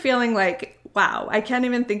you are feeling like, wow, I can't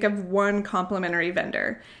even think of one complimentary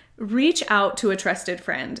vendor, reach out to a trusted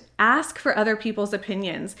friend. Ask for other people's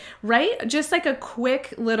opinions. Write just like a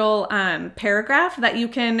quick little paragraph that you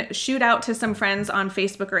can shoot out to some friends on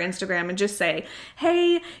Facebook or Instagram and just say,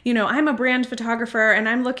 hey, I'm a brand photographer and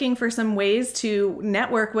I'm looking for some ways to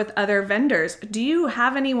network with other vendors. Do you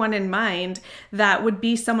have anyone in mind that would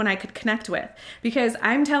be someone I could connect with? Because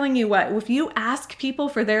I'm telling you what, if you ask people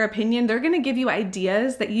for their opinion, they're going to give you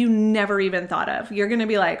ideas that you never even thought of. You're going to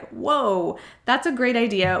be like, whoa, that's a great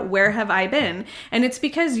idea. Where have I been? And it's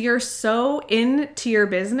because you're so into your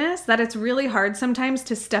business that it's really hard sometimes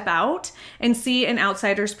to step out and see an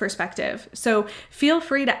outsider's perspective. So feel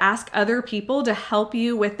free to ask other people to help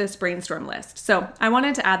you with this brainstorm list. So I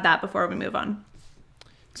wanted to add that before we move on.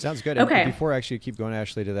 Sounds good. Okay. And before I actually keep going,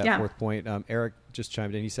 Ashley, to that fourth point, Eric just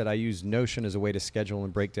chimed in. He said, I use Notion as a way to schedule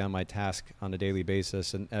and break down my task on a daily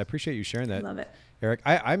basis. And I appreciate you sharing that. I love it. Eric,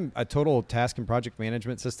 I'm a total task and project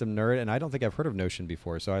management system nerd, and I don't think I've heard of Notion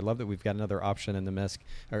before. So I love that we've got another option in the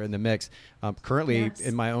mix. Currently, yes,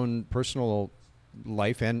 in my own personal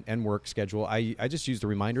life and work schedule, I just use the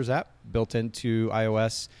Reminders app built into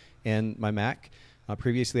iOS and my Mac.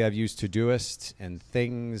 Previously, I've used Todoist and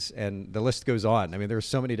Things, and the list goes on. I mean, there's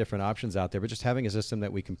so many different options out there, but just having a system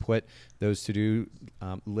that we can put those to-do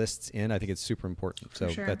lists in, I think it's super important. So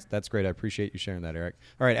sure, that's great. I appreciate you sharing that, Eric.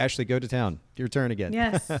 All right, Ashley, go to town. Your turn again.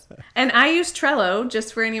 Yes. And I use Trello,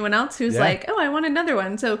 just for anyone else who's like, oh, I want another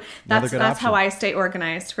one. So that's how I stay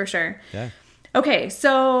organized, for sure. Yeah. Okay,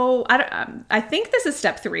 so I think this is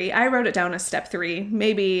step 3. I wrote it down as step 3.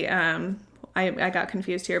 Maybe I got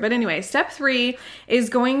confused here. But anyway, step 3 is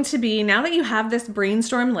going to be, now that you have this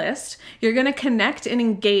brainstorm list, you're going to connect and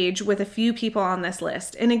engage with a few people on this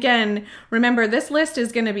list. And again, remember, this list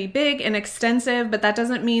is going to be big and extensive, but that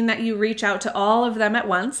doesn't mean that you reach out to all of them at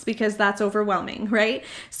once, because that's overwhelming, right?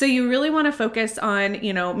 So you really want to focus on,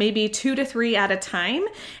 maybe 2 to 3 at a time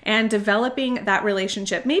and developing that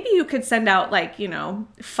relationship. Maybe you could send out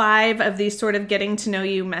 5 of these sort of getting to know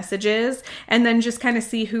you messages and then just kind of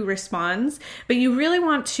see who responds. but you really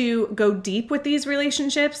want to go deep with these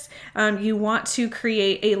relationships. You want to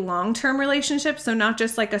create a long-term relationship, so not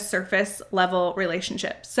just like a surface level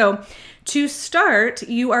relationship. So to start,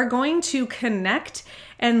 you are going to connect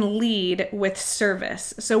and lead with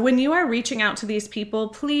service. So when you are reaching out to these people,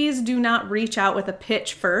 please do not reach out with a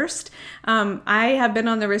pitch first. I have been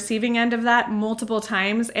on the receiving end of that multiple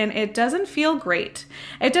times, and it doesn't feel great.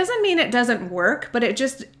 It doesn't mean it doesn't work, but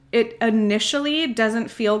it initially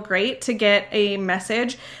doesn't feel great to get a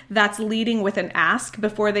message that's leading with an ask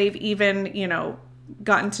before they've even,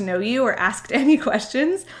 gotten to know you or asked any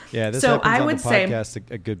questions. Yeah, this happens on the podcast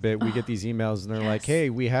a good bit. We get these emails and they're like, hey,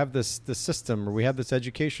 we have this system, or we have this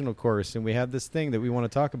educational course, and we have this thing that we want to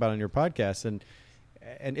talk about on your podcast. And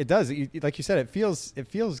it does, like you said, it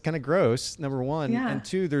feels kind of gross, number one. Yeah. And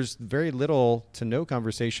two, there's very little to no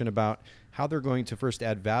conversation about how they're going to first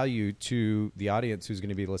add value to the audience who's going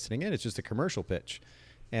to be listening in. It's just a commercial pitch.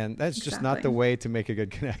 And that's just not the way to make a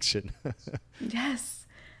good connection. Yes.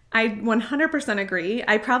 I 100% agree.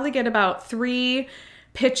 I probably get about 3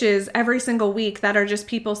 pitches every single week that are just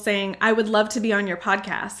people saying, I would love to be on your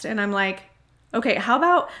podcast. And I'm like, okay, how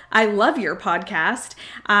about I love your podcast.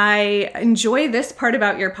 I enjoy this part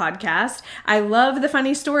about your podcast. I love the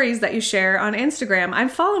funny stories that you share on Instagram. I'm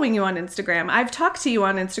following you on Instagram. I've talked to you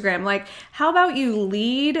on Instagram. Like, how about you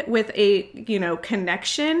lead with a,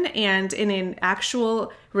 connection and in an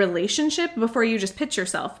actual relationship before you just pitch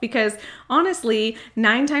yourself? Because honestly,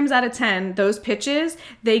 9 times out of 10, those pitches,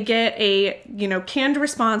 they get a, canned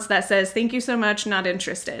response that says, thank you so much, not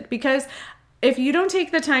interested. Because if you don't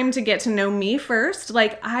take the time to get to know me first,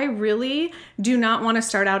 like, I really do not want to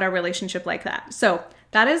start out our relationship like that. So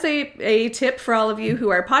that is a tip for all of you who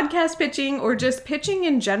are podcast pitching or just pitching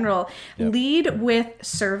in general. Yep. Lead with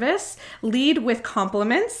service, lead with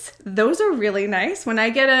compliments. Those are really nice. When I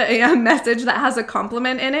get a message that has a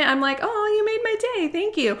compliment in it, I'm like, oh, you made my day.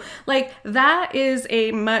 Thank you. Like, that is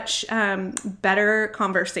a much better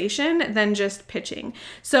conversation than just pitching.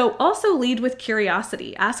 So also lead with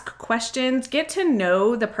curiosity. Ask questions, get to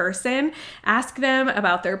know the person, ask them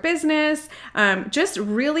about their business. Just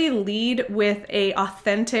really lead with a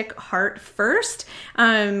authentic heart first,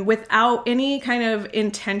 without any kind of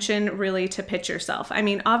intention really to pitch yourself. I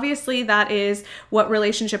mean, obviously that is what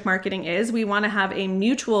relationship marketing is. We want to have a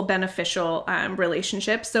mutual beneficial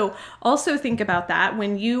relationship. So also think about that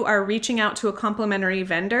when you are reaching out to a complimentary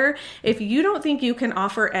vendor. If you don't think you can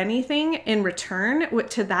offer anything in return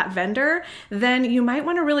to that vendor, then you might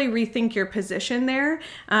want to really rethink your position there,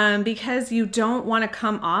 because you don't want to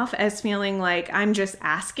come off as feeling like I'm just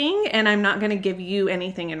asking and I'm not going to give you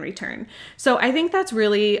anything in return. So I think that's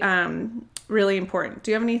really, really important.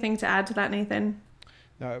 Do you have anything to add to that, Nathan?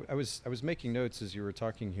 No, I was making notes as you were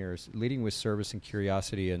talking here. Leading with service and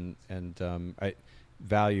curiosity, and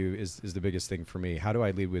value is the biggest thing for me. How do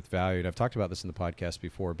I lead with value? And I've talked about this in the podcast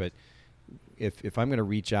before, but if I'm going to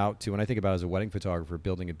reach out to, when I think about as a wedding photographer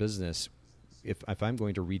building a business, if I'm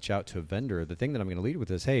going to reach out to a vendor, the thing that I'm going to lead with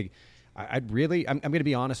is, hey, I'm going to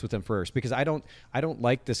be honest with them first, because I don't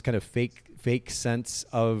like this kind of fake sense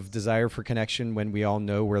of desire for connection when we all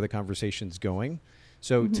know where the conversation's going.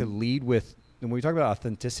 So to lead with, when we talk about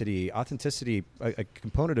authenticity, a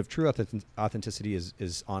component of true authenticity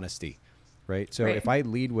is honesty, right? So if I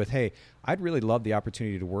lead with, hey, I'd really love the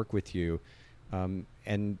opportunity to work with you,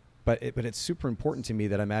 but it's super important to me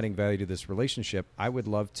that I'm adding value to this relationship. I would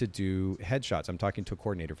love to do headshots. I'm talking to a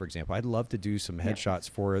coordinator, for example. I'd love to do some headshots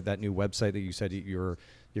for that new website that you said you're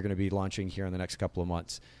going to be launching here in the next couple of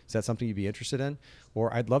months. Is that something you'd be interested in?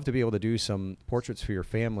 Or I'd love to be able to do some portraits for your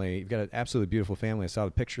family. You've got an absolutely beautiful family. I saw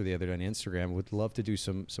the picture the other day on Instagram. Would love to do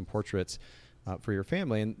some portraits for your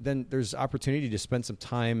family. And then there's opportunity to spend some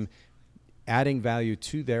time adding value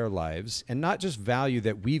to their lives, and not just value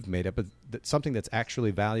that we've made up, but something that's actually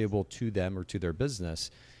valuable to them or to their business.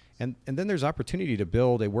 And then there's opportunity to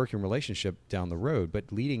build a working relationship down the road,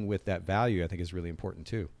 but leading with that value, I think, is really important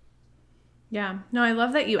too. Yeah, no, I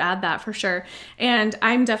love that you add that for sure. And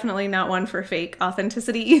I'm definitely not one for fake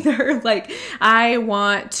authenticity either. Like, I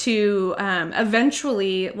want to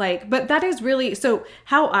eventually, but that is really, so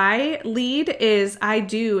how I lead is I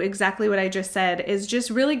do exactly what I just said, is just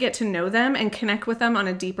really get to know them and connect with them on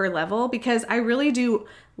a deeper level, because I really do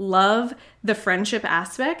love the friendship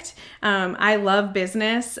aspect. I love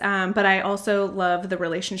business, but I also love the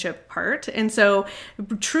relationship part. And so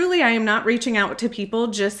truly, I am not reaching out to people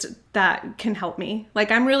just that can help me.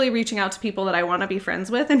 Like, I'm really reaching out to people that I want to be friends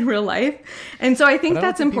with in real life. And so I think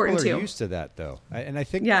that's important too. People are used to that though. I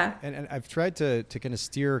think, and I've tried to kind of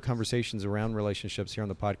steer conversations around relationships here on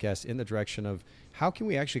the podcast in the direction of how can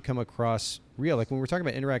we actually come across real, like when we're talking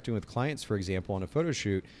about interacting with clients, for example, on a photo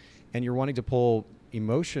shoot, and you're wanting to pull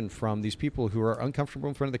emotion from these people who are uncomfortable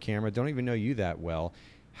in front of the camera, don't even know you that well.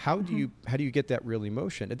 How do you get that real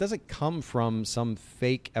emotion? It doesn't come from some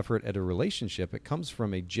fake effort at a relationship. It comes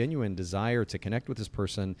from a genuine desire to connect with this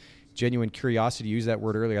person, genuine curiosity. You used that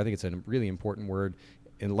word earlier. I think it's a really important word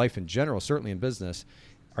in life in general, certainly in business.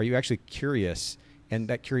 Are you actually curious? And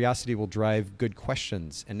that curiosity will drive good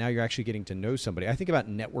questions. And now you're actually getting to know somebody. I think about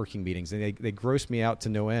networking meetings, and they gross me out to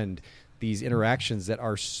no end, these interactions that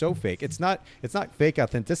are so fake. It's not fake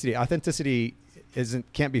authenticity. Authenticity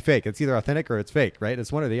can't be fake. It's either authentic or it's fake, right?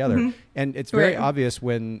 It's one or the other. And it's very obvious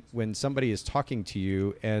when somebody is talking to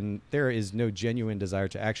you and there is no genuine desire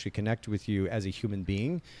to actually connect with you as a human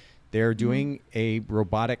being. They're doing a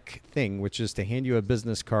robotic thing, which is to hand you a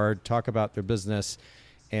business card, talk about their business,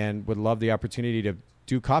 and would love the opportunity to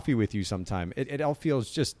do coffee with you sometime. It all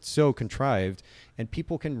feels just so contrived, and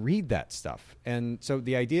people can read that stuff. And so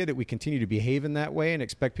the idea that we continue to behave in that way and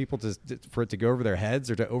expect people for it to go over their heads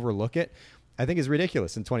or to overlook it, I think is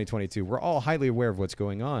ridiculous in 2022. We're all highly aware of what's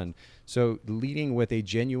going on. So leading with a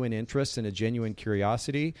genuine interest and a genuine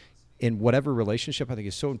curiosity in whatever relationship, I think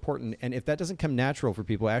is so important. And if that doesn't come natural for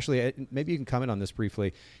people, Ashley, maybe you can comment on this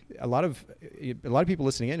briefly. A lot of people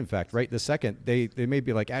listening in fact, right this second, they may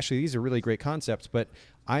be like, Ashley, these are really great concepts, but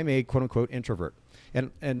I'm a quote unquote introvert.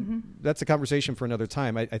 And that's a conversation for another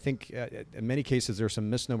time. I think in many cases, there are some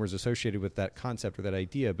misnomers associated with that concept or that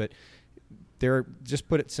idea, but they're, just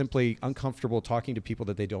put it simply, uncomfortable talking to people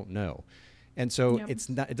that they don't know. And so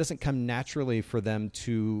it doesn't come naturally for them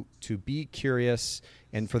to be curious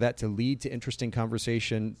and for that to lead to interesting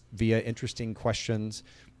conversation via interesting questions,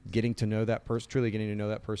 getting to know that person, truly getting to know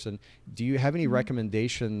that person. Do you have any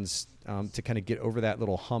recommendations to kind of get over that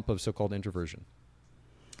little hump of so-called introversion?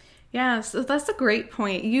 Yeah, so that's a great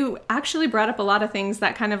point. You actually brought up a lot of things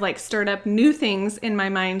that kind of like stirred up new things in my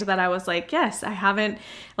mind that I was like, yes, I haven't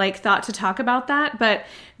like thought to talk about that. But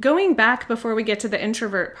going back before we get to the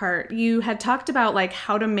introvert part, you had talked about like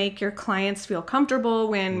how to make your clients feel comfortable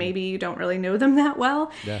when maybe you don't really know them that well.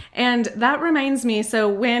 Yeah. And that reminds me, so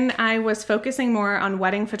when I was focusing more on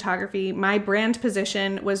wedding photography, my brand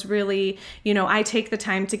position was really, I take the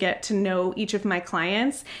time to get to know each of my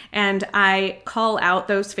clients and I call out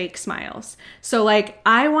those fake smiles. So like,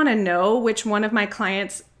 I want to know which one of my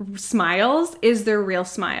clients' smiles is their real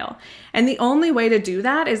smile. And the only way to do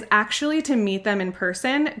that is actually to meet them in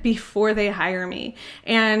person before they hire me.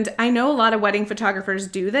 And I know a lot of wedding photographers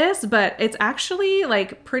do this, but it's actually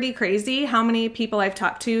like pretty crazy how many people I've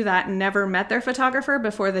talked to that never met their photographer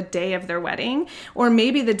before the day of their wedding or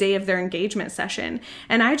maybe the day of their engagement session.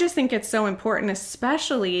 And I just think it's so important,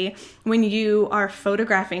 especially when you are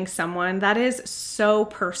photographing someone that is so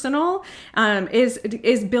personal,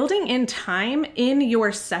 is building in time in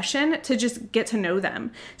your session to just get to know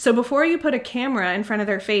them. So before you put a camera in front of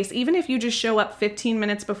their face, even if you just show up 15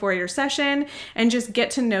 minutes before your session and just get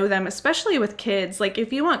to know them, especially with kids, like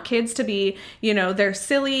if you want kids to be, their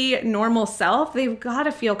silly, normal self, they've got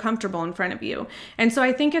to feel comfortable in front of you. And so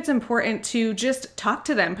I think it's important to just talk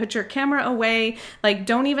to them, put your camera away, like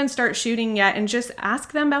don't even start shooting yet and just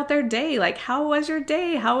ask them about their day. Like, how was your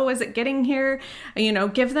day? How was it getting here?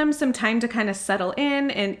 Give them some time to kind of settle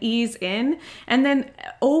in and ease in. And then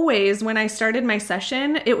always when I started my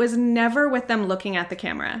session, it was never with them looking at the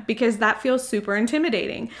camera because that feels super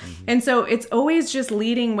intimidating. And so it's always just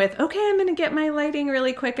leading with, okay, I'm going to get my lighting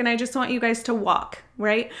really quick and I just want you guys to walk,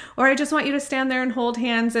 right? Or I just want you to stand there and hold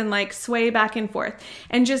hands and like sway back and forth.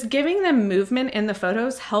 And just giving them movement in the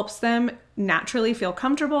photos helps them naturally feel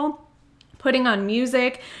comfortable. Putting on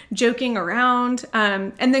music, joking around,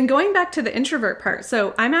 and then going back to the introvert part.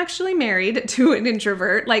 So I'm actually married to an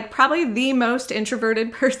introvert, like probably the most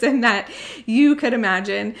introverted person that you could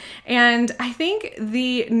imagine. And I think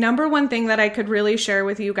the number one thing that I could really share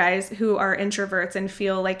with you guys who are introverts and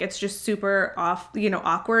feel like it's just super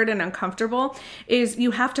awkward and uncomfortable is you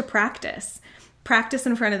have to practice. Practice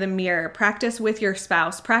in front of the mirror, practice with your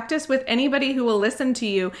spouse, practice with anybody who will listen to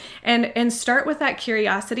you, and start with that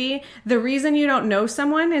curiosity. The reason you don't know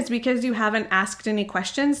someone is because you haven't asked any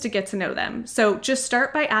questions to get to know them. So just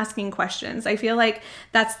start by asking questions. I feel like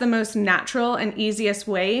that's the most natural and easiest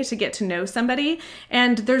way to get to know somebody.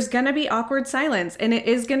 And there's going to be awkward silence and it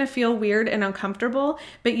is going to feel weird and uncomfortable,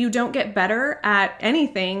 but you don't get better at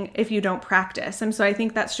anything if you don't practice. And so I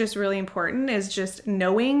think that's just really important, is just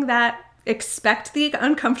knowing that. Expect the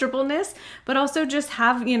uncomfortableness, but also just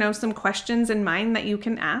have, some questions in mind that you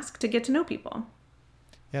can ask to get to know people.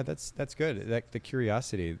 Yeah, that's good. The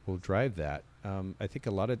curiosity will drive that. I think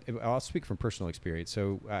I'll speak from personal experience.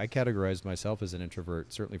 So I categorized myself as an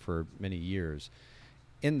introvert, certainly for many years.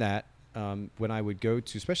 In that, when I would go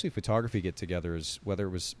to, especially photography get-togethers, whether it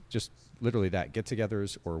was just literally that,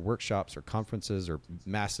 get-togethers or workshops or conferences or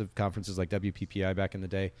massive conferences like WPPI back in the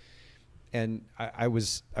day, and I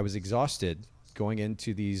was exhausted going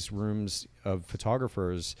into these rooms of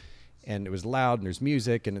photographers, and it was loud and there's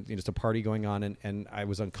music and it's a party going on, and I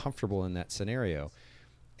was uncomfortable in that scenario.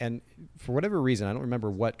 And for whatever reason, I don't remember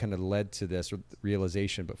what kind of led to this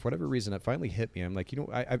realization, but for whatever reason, it finally hit me. I'm like,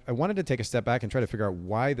 I wanted to take a step back and try to figure out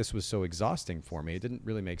why this was so exhausting for me. It didn't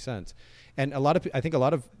really make sense. And I think a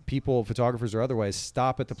lot of people, photographers or otherwise,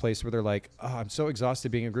 stop at the place where they're like, oh, I'm so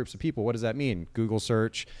exhausted being in groups of people. What does that mean? Google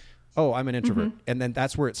search. Oh, I'm an introvert. Mm-hmm. And then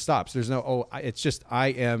that's where it stops. There's no, it's just, I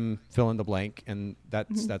am fill in the blank. And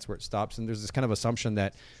that's where it stops. And there's this kind of assumption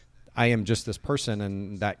that I am just this person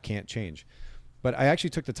and that can't change. But I actually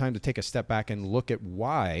took the time to take a step back and look at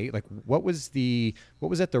why, like what was at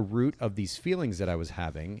the root of these feelings that I was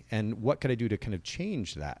having, and what could I do to kind of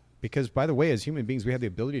change that? Because by the way, as human beings, we have the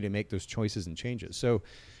ability to make those choices and changes. So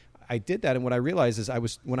I did that. And what I realized is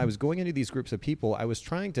when I was going into these groups of people, I was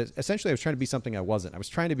trying to be something I wasn't. I was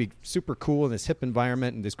trying to be super cool in this hip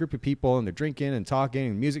environment and this group of people, and they're drinking and talking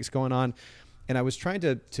and music's going on. And I was trying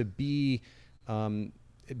to be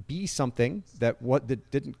something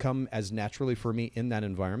that didn't come as naturally for me in that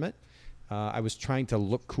environment. I was trying to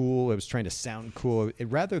look cool. I was trying to sound cool,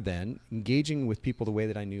 rather than engaging with people the way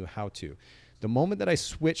that I knew how to. The moment that I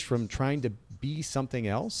switched from trying to be something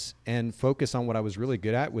else and focus on what I was really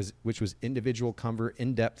good at, which was individual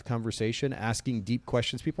in-depth conversation, asking deep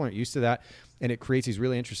questions. People aren't used to that, and it creates these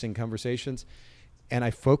really interesting conversations. And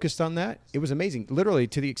I focused on that. It was amazing, literally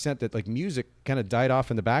to the extent that like music kind of died off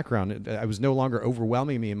in the background. I was no longer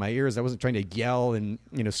overwhelming me in my ears. I wasn't trying to yell and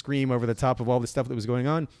scream over the top of all the stuff that was going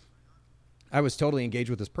on. I was totally engaged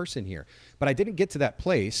with this person here. But I didn't get to that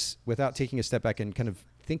place without taking a step back and kind of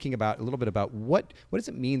thinking about a little bit about what does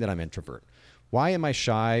it mean that I'm introvert? Why am I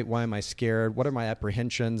shy? Why am I scared? What are my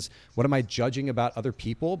apprehensions? What am I judging about other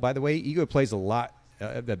people? By the way, ego plays a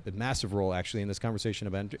massive role actually in this conversation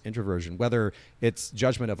about introversion, whether it's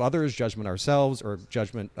judgment of others, judgment ourselves, or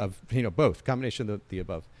judgment of both, combination of the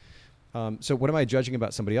above. So what am I judging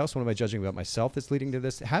about somebody else? What am I judging about myself that's leading to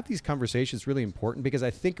this? Have these conversations really important, because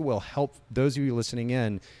I think it will help those of you listening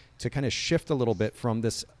in to kind of shift a little bit from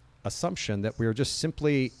this assumption that we're just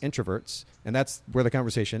simply introverts, and that's where the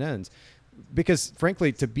conversation ends. Because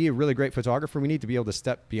frankly, to be a really great photographer, we need to be able to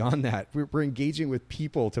step beyond that. We're engaging with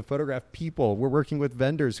people to photograph people. We're working with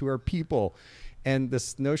vendors who are people. And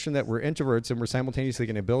this notion that we're introverts and we're simultaneously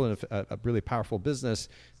going to build a really powerful business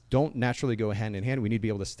don't naturally go hand in hand. We need to be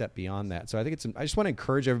able to step beyond that. So I think I just want to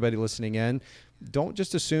encourage everybody listening in. Don't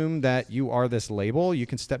just assume that you are this label. You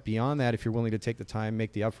can step beyond that if you're willing to take the time,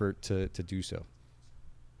 make the effort to do so.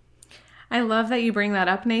 I love that you bring that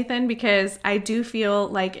up, Nathan, because I do feel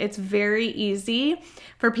like it's very easy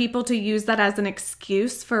for people to use that as an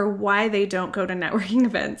excuse for why they don't go to networking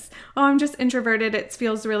events. Oh, I'm just introverted. It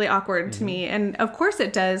feels really awkward to me. And of course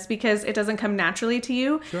it does, because it doesn't come naturally to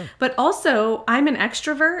you. Sure. But also I'm an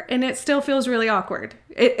extrovert and it still feels really awkward.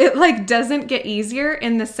 It like doesn't get easier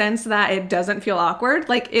in the sense that it doesn't feel awkward.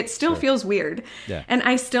 Like it still feels weird. Yeah. And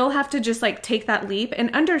I still have to just like take that leap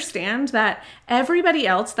and understand that everybody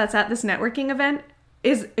else that's at this networking event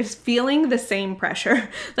is feeling the same pressure.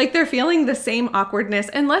 Like they're feeling the same awkwardness,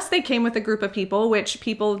 unless they came with a group of people, which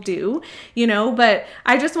people do, but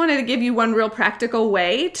I just wanted to give you one real practical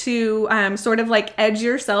way to sort of like edge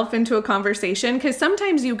yourself into a conversation. Because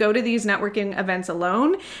sometimes you go to these networking events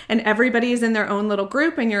alone and everybody's in their own little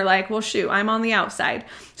group and you're like, well, shoot, I'm on the outside.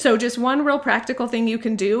 So just one real practical thing you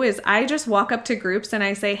can do is I just walk up to groups and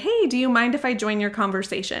I say, hey, do you mind if I join your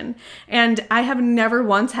conversation? And I have never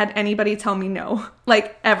once had anybody tell me no.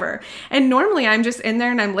 Like ever. And normally I'm just in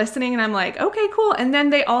there and I'm listening and I'm like, okay, cool. And then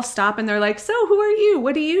they all stop and they're like, so who are you?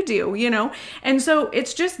 What do you do? And so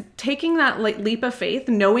it's just taking that like leap of faith,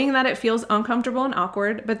 knowing that it feels uncomfortable and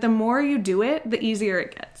awkward, but the more you do it, the easier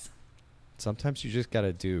it gets. Sometimes you just got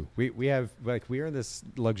to do. We are in this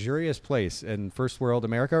luxurious place in first world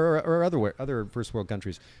America or other first world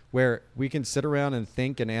countries where we can sit around and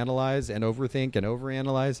think and analyze and overthink and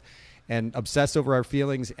overanalyze and obsess over our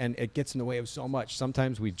feelings, and it gets in the way of so much.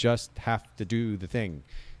 Sometimes we just have to do the thing,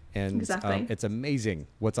 and exactly. It's amazing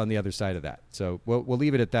what's on the other side of that. So we'll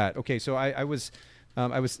leave it at that. Okay, so I was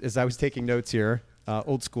as I was taking notes here,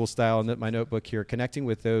 old school style in my notebook here, connecting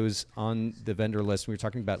with those on the vendor list. We were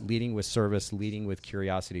talking about leading with service, leading with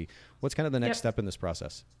curiosity. What's kind of the next step in this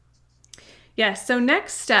process? Yes. So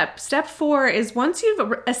next step 4 is once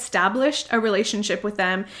you've established a relationship with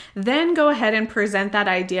them, then go ahead and present that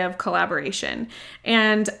idea of collaboration.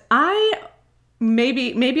 And I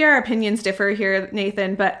maybe our opinions differ here,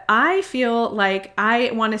 Nathan, but I feel like I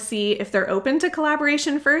want to see if they're open to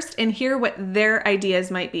collaboration first and hear what their ideas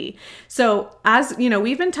might be. So as you know,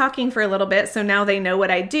 we've been talking for a little bit, so now they know what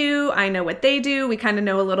I do, I know what they do, we kind of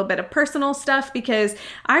know a little bit of personal stuff, because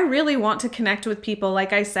I really want to connect with people,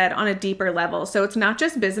 like I said, on a deeper level. So it's not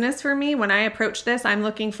just business for me. When I approach this, I'm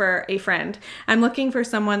looking for a friend. I'm looking for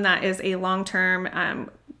someone that is a long-term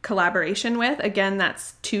collaboration with. Again,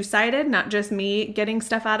 that's two-sided, not just me getting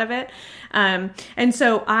stuff out of it. And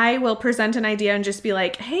so I will present an idea and just be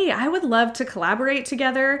like, hey, I would love to collaborate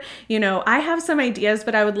together. You know, I have some ideas,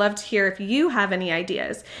 but I would love to hear if you have any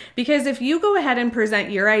ideas. Because if you go ahead and present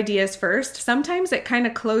your ideas first, sometimes it kind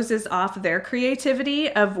of closes off their creativity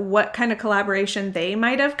of what kind of collaboration they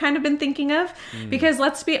might have kind of been thinking of. Because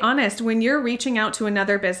let's be honest, when you're reaching out to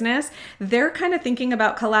another business, they're kind of thinking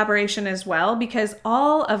about collaboration as well, because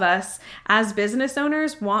all of us as business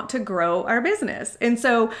owners want to grow our business. And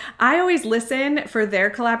so I always listen for their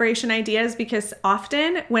collaboration ideas, because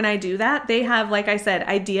often when I do that, they have, like I said,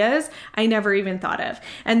 ideas I never even thought of.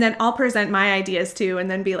 And then I'll present my ideas too, and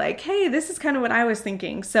then be like, hey, this is kind of what I was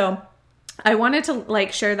thinking. So I wanted to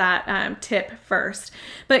share that tip first.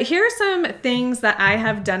 But here are some things that I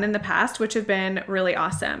have done in the past, which have been really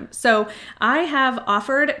awesome. So I have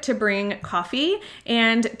offered to bring coffee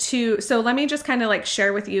so let me just kind of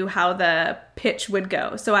share with you how the pitch would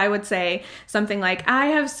go. So I would say something like, I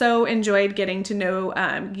have so enjoyed getting to know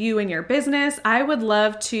you and your business. I would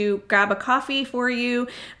love to grab a coffee for you,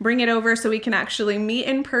 bring it over so we can actually meet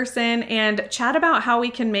in person and chat about how we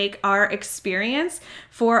can make our experience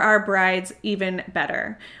for our brides even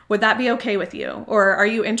better. Would that be okay with you? Or are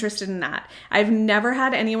you interested in that? I've never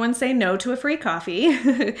had anyone say no to a free coffee.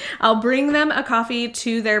 I'll bring them a coffee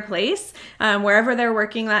to their place, wherever they're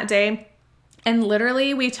working that day. And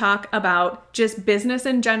literally we talk about just business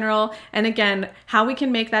in general. And again, how we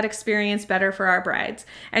can make that experience better for our brides.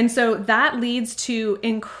 And so that leads to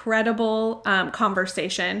incredible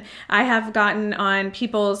conversation. I have gotten on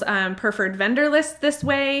people's preferred vendor list this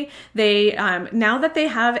way. They, now that they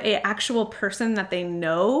have an actual person that they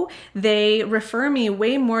know, they refer me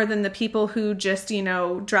way more than the people who just,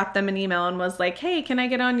 dropped them an email and was like, hey, can I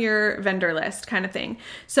get on your vendor list kind of thing.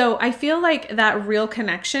 So I feel like that real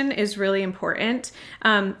connection is really important.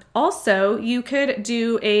 Also, you could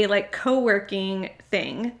do a co-working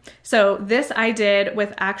thing. So this I did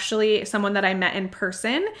with actually someone that I met in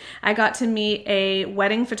person. I got to meet a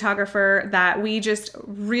wedding photographer that we just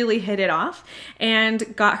really hit it off,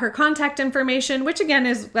 and got her contact information, which again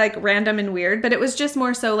is random and weird, but it was just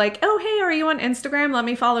more so oh, hey, are you on Instagram? Let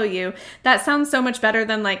me follow you. That sounds so much better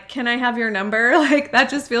than can I have your number? That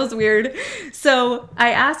just feels weird. So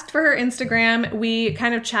I asked for her Instagram. We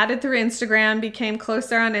kind of chatted through Instagram, became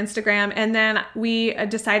closer on Instagram, and then we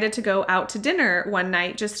decided to go out to dinner one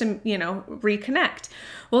night just to, reconnect.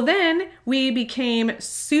 Well, then we became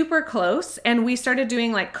super close and we started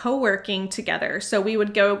doing co-working together. So we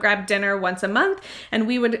would go grab dinner once a month and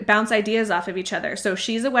we would bounce ideas off of each other. So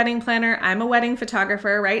she's a wedding planner, I'm a wedding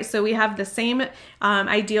photographer, right? So we have the same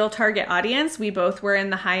ideal target audience. We both were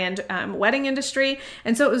in the high-end wedding industry.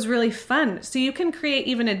 And so it was really fun. So you can create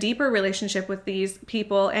even a deeper relationship with these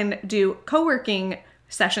people and do co-working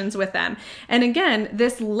sessions with them. And again,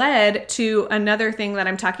 this led to another thing that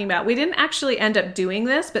I'm talking about. We didn't actually end up doing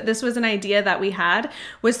this, but this was an idea that we had,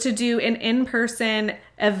 was to do an in-person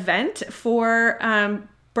event for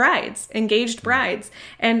engaged brides,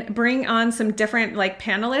 and bring on some different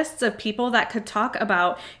panelists of people that could talk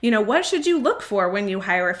about, what should you look for when you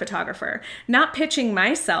hire a photographer? Not pitching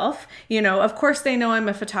myself, of course they know I'm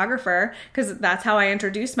a photographer because that's how I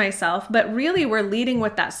introduce myself, but really we're leading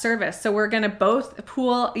with that service. So we're going to both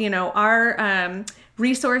pool, our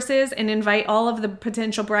resources and invite all of the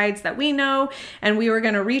potential brides that we know. And we were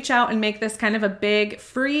going to reach out and make this kind of a big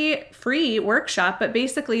free workshop. But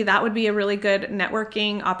basically that would be a really good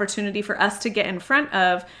networking opportunity for us to get in front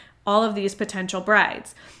of all of these potential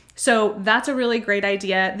brides. So that's a really great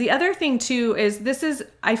idea. The other thing too is, this is,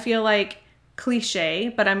 I feel cliche,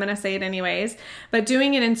 but I'm going to say it anyways, but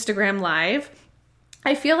doing an Instagram live,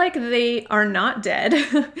 I feel like they are not dead.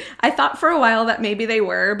 I thought for a while that maybe they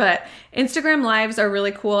were, but Instagram lives are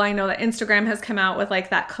really cool. I know that Instagram has come out with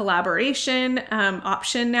that collaboration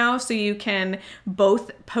option now. So you can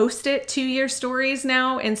both post it to your stories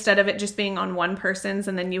now instead of it just being on one person's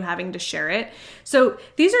and then you having to share it. So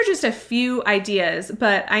these are just a few ideas,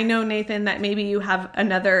 but I know, Nathan, that maybe you have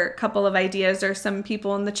another couple of ideas, or some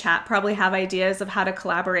people in the chat probably have ideas of how to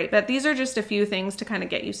collaborate, but these are just a few things to kind of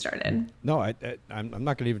get you started. No, I'm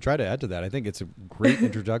not going to even try to add to that. I think it's a great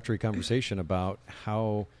introductory conversation about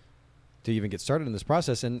how to even get started in this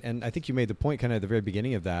process. And I think you made the point kind of at the very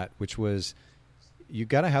beginning of that, which was you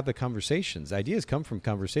got to have the conversations. Ideas come from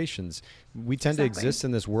conversations. We tend to exist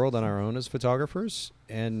in this world on our own as photographers.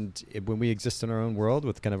 And when we exist in our own world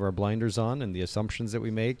with kind of our blinders on and the assumptions that we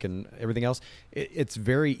make and everything else, it's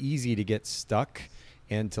very easy to get stuck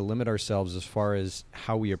and to limit ourselves as far as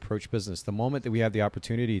how we approach business. The moment that we have the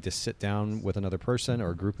opportunity to sit down with another person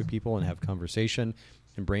or a group of people and have conversation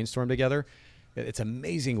and brainstorm together, it's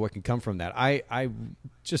amazing what can come from that. I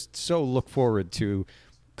just so look forward to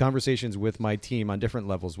conversations with my team on different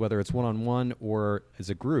levels, whether it's one-on-one or as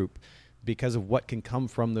a group, because of what can come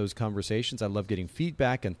from those conversations. I love getting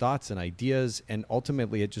feedback and thoughts and ideas, and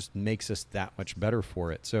ultimately it just makes us that much better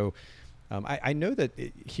for it. So I know that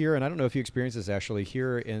here, and I don't know if you experience this actually,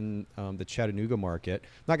 here in the Chattanooga market,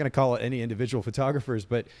 I'm not going to call it any individual photographers,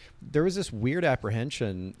 but there was this weird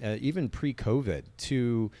apprehension, even pre-COVID,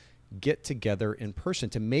 to get together in person,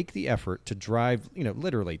 to make the effort to drive,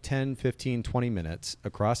 literally 10, 15, 20 minutes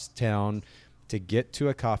across town to get to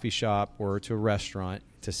a coffee shop or to a restaurant,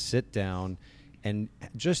 to sit down and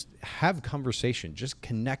just have conversation, just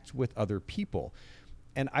connect with other people.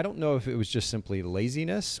 And I don't know if it was just simply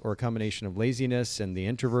laziness or a combination of laziness and the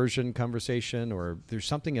introversion conversation, or there's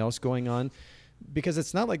something else going on. Because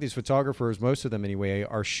it's not like these photographers, most of them anyway,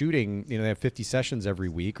 are shooting, they have 50 sessions every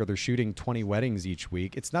week, or they're shooting 20 weddings each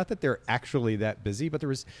week. It's not that they're actually that busy, but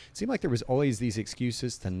it seemed like there was always these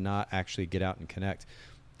excuses to not actually get out and connect.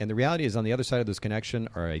 And the reality is, on the other side of this connection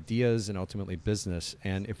are ideas and ultimately business.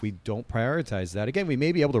 And if we don't prioritize that, again, we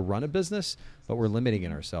may be able to run a business, but we're limiting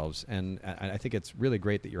in ourselves. And I think it's really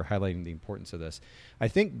great that you're highlighting the importance of this. I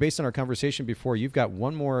think based on our conversation before, you've got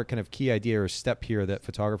one more kind of key idea or step here that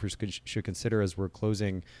photographers should consider as we're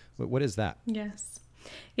closing. What is that? Yes.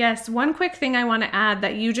 One quick thing I want to add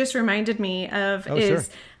that you just reminded me of is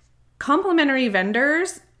complementary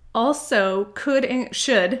vendors also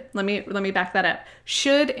should let me back that up,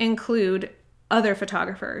 should include other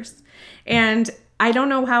photographers. And I don't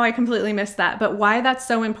know how I completely missed that, but why that's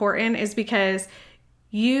so important is because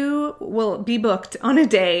you will be booked on a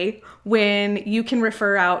day when you can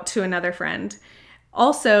refer out to another friend.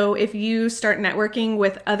 Also, if you start networking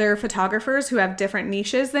with other photographers who have different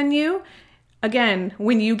niches than you, again,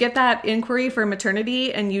 when you get that inquiry for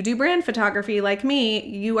maternity and you do brand photography like me,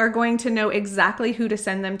 you are going to know exactly who to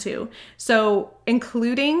send them to. So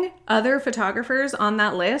including other photographers on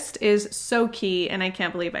that list is so key, and I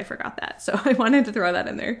can't believe I forgot that. So I wanted to throw that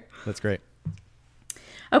in there. That's great.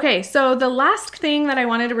 Okay, so the last thing that I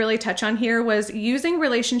wanted to really touch on here was using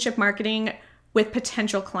relationship marketing with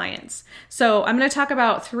potential clients. So I'm going to talk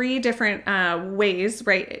about 3 different ways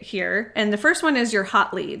right here. And the first one is your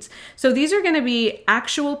hot leads. So these are going to be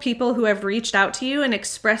actual people who have reached out to you and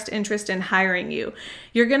expressed interest in hiring you.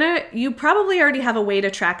 You probably already have a way to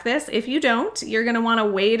track this. If you don't, you're going to want a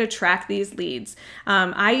way to track these leads.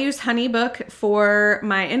 I use HoneyBook for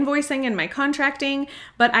my invoicing and my contracting,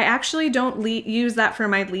 but I actually don't use that for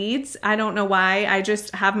my leads. I don't know why. I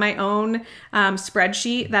just have my own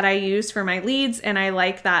spreadsheet that I use for my leads, and I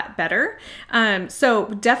like that better. So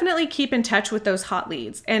definitely keep in touch with those hot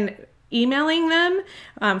leads and emailing them,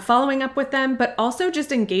 following up with them, but also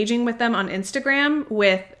just engaging with them on Instagram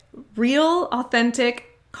with real,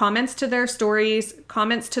 authentic comments to their stories,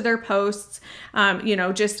 comments to their posts,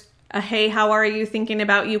 just a hey, how are you, thinking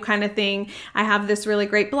about you kind of thing. I have this really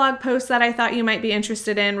great blog post that I thought you might be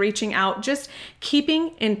interested in, reaching out. Just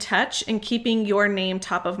keeping in touch and keeping your name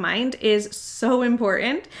top of mind is so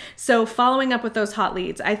important. So following up with those hot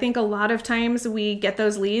leads. I think a lot of times we get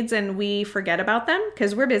those leads and we forget about them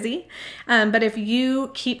because we're busy. But if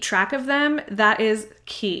you keep track of them, that is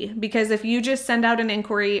key, because if you just send out an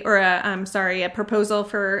inquiry or a proposal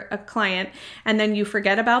for a client and then you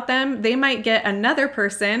forget about them, they might get another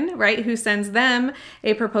person, right, who sends them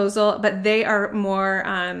a proposal, but they are more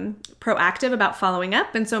proactive about following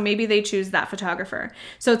up. And so maybe they choose that photographer.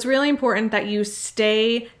 So it's really important that you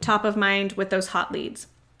stay top of mind with those hot leads.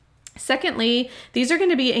 Secondly, these are going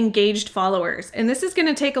to be engaged followers, and this is going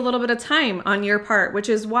to take a little bit of time on your part, which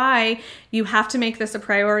is why you have to make this a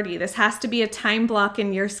priority. This has to be a time block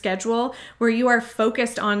in your schedule where you are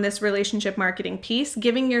focused on this relationship marketing piece,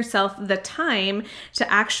 giving yourself the time to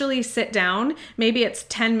actually sit down. Maybe it's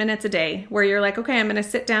 10 minutes a day where you're like, okay, I'm going to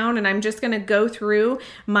sit down and I'm just going to go through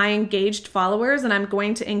my engaged followers and I'm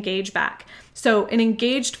going to engage back. So an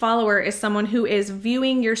engaged follower is someone who is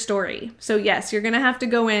viewing your story. So yes, you're going to have to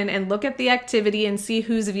go in and look at the activity and see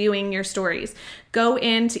who's viewing your stories. Go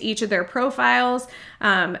into each of their profiles.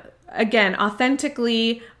 Again,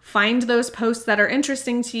 authentically find those posts that are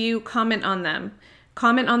interesting to you, comment on them.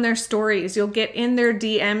 comment on their stories. You'll get in their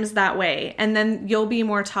DMs that way, and then you'll be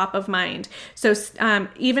more top of mind. So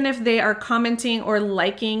even if they are commenting or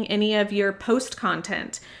liking any of your post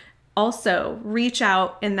content, also reach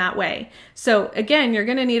out in that way. So again, you're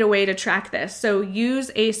going to need a way to track this. So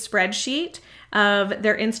use a spreadsheet of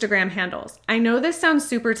their Instagram handles. I know this sounds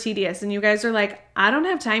super tedious and you guys are like, I don't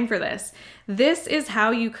have time for this. This is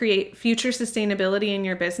how you create future sustainability in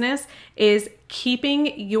your business, is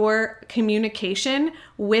keeping your communication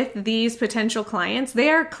with these potential clients. They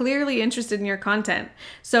are clearly interested in your content.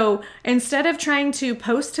 So instead of trying to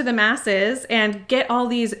post to the masses and get all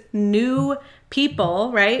these new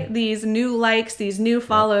people, right? These new likes, these new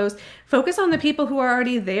follows, focus on the people who are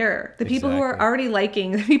already there, the people who are already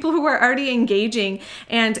liking, the people who are already engaging,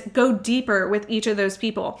 and go deeper with each of those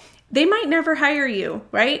people. They might never hire you,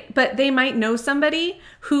 right? But they might know somebody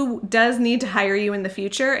who does need to hire you in the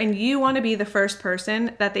future, and you want to be the first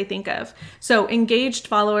person that they think of. So engaged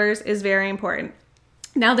followers is very important.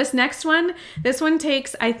 Now this next one, this one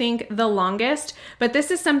takes, I think, the longest, but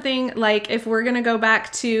this is something like, if we're going to go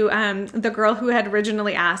back to the girl who had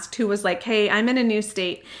originally asked, who was like, hey, I'm in a new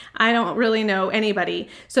state. I don't really know anybody.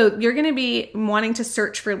 So you're going to be wanting to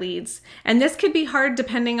search for leads. And this could be hard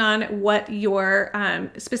depending on what your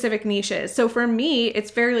specific niche is. So for me,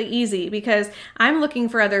 it's fairly easy because I'm looking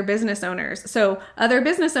for other business owners. So other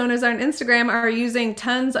business owners on Instagram are using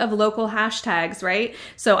tons of local hashtags, right?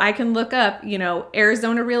 So I can look up,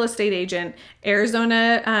 Arizona real estate agent,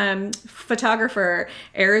 Arizona photographer,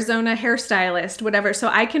 Arizona hairstylist, whatever. So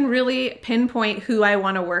I can really pinpoint who I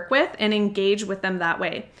want to work with and engage with them that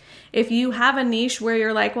way. If you have a niche where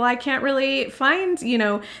you're like, well, I can't really find,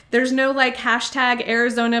 there's no like hashtag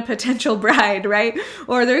Arizona potential bride, right?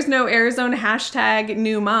 Or there's no Arizona hashtag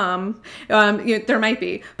new mom. There might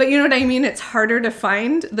be, but you know what I mean? It's harder to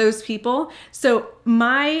find those people. So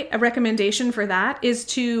my recommendation for that is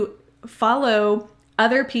to follow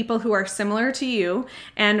other people who are similar to you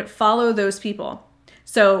and follow those people.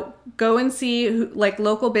 So go and see like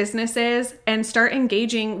local businesses and start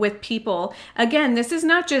engaging with people. Again, this is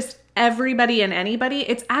not just everybody and anybody.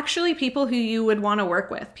 It's actually people who you would want to work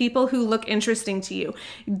with, people who look interesting to you.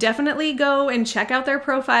 Definitely go and check out their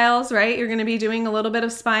profiles, right? You're going to be doing a little bit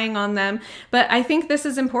of spying on them. But I think this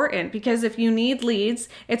is important because if you need leads,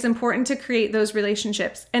 it's important to create those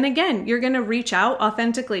relationships. And again, you're going to reach out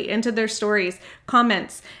authentically into their stories,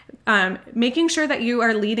 comments, making sure that you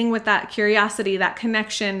are leading with that curiosity, that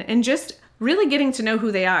connection, and just really getting to know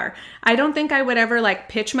who they are. I don't think I would ever like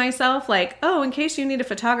pitch myself like, oh, in case you need a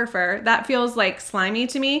photographer. That feels like slimy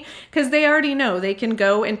to me because they already know. They can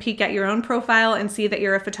go and peek at your own profile and see that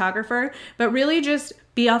you're a photographer, but really just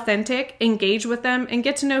be authentic, engage with them, and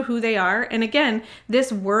get to know who they are. And again,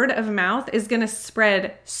 this word of mouth is going to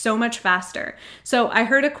spread so much faster. So I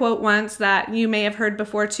heard a quote once that you may have heard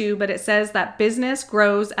before too, but it says that business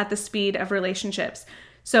grows at the speed of relationships.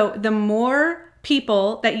 So the more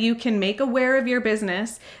people that you can make aware of your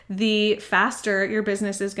business, the faster your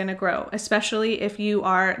business is going to grow, especially if you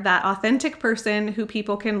are that authentic person who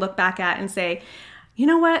people can look back at and say, you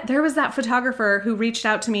know what, there was that photographer who reached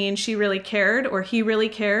out to me and she really cared, or he really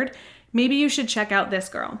cared. Maybe you should check out this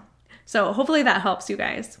girl. So hopefully that helps you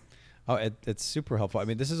guys. Oh, it's super helpful. I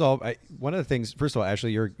mean, this is all, one of the things, first of all,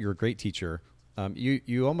 Ashley, you're a great teacher.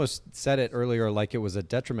 You almost said it earlier like it was a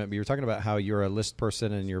detriment, but you're talking about how you're a list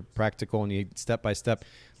person and you're practical and you step by step.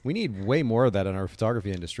 We need way more of that in our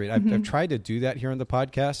photography industry. I've tried to do that here on the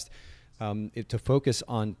podcast, to focus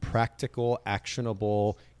on practical,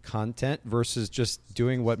 actionable content versus just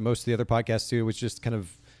doing what most of the other podcasts do, which just kind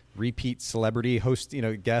of repeat celebrity host,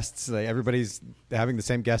 guests. Like everybody's having the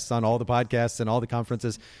same guests on all the podcasts and all the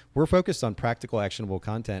conferences. We're focused on practical, actionable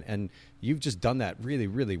content, and you've just done that really,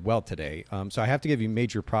 really well today. So I have to give you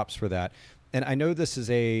major props for that. And I know this is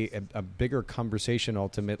a bigger conversation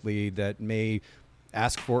ultimately that may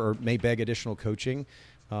ask for or may beg additional coaching.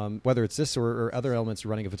 Whether it's this or other elements of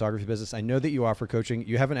running a photography business. I know that you offer coaching.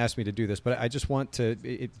 You haven't asked me to do this, but I just want to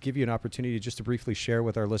give you an opportunity just to briefly share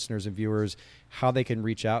with our listeners and viewers how they can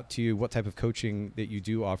reach out to you, what type of coaching that you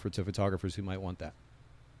do offer to photographers who might want that.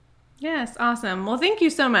 Yes, awesome. Well, thank you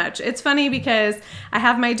so much. It's funny because I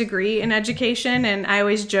have my degree in education and I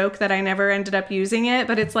always joke that I never ended up using it,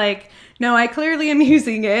 but it's like No, I clearly am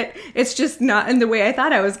using it. It's just not in the way I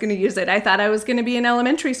thought I was going to use it. I thought I was going to be an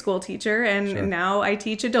elementary school teacher, and now I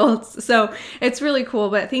teach adults. So it's really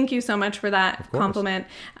cool. But thank you so much for that compliment.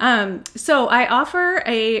 So I offer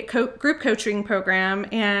a group coaching program,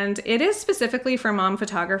 and it is specifically for mom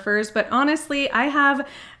photographers. But honestly, I have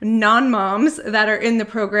non-moms that are in the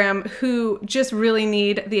program who just really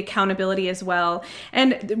need the accountability as well.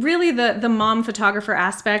 And really the mom photographer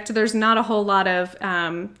aspect, there's not a whole lot of,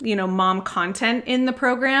 mom content in the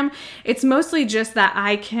program. It's mostly just that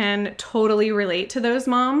I can totally relate to those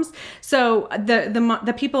moms. So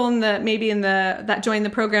the people that join the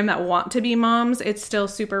program that want to be moms, it's still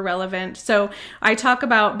super relevant. So I talk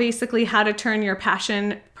about basically how to turn your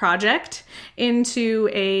passion project into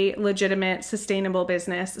a legitimate, sustainable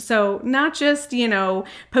business. So not just,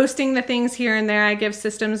 posting the things here and there. I give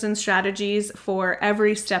systems and strategies for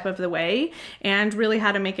every step of the way and really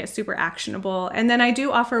how to make it super actionable. And then I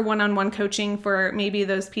do offer one-on-one coaching for maybe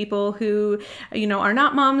those people who, are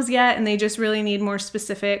not moms yet and they just really need more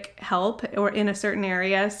specific help or in a certain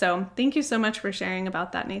area. So thank you so much for sharing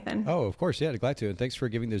about that, Nathan. Oh, of course. Yeah, glad to. And thanks for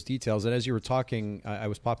giving those details. And as you were talking, I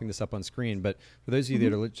was popping this up on screen, but for those of you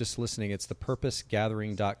that are just listening, it's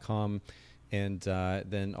thepurposegathering.com. And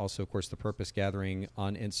then also, of course, The Purpose Gathering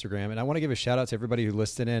on Instagram. And I want to give a shout out to everybody who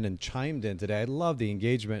listened in and chimed in today. I love the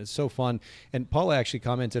engagement. It's so fun. And Paula actually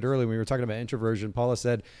commented earlier when we were talking about introversion. Paula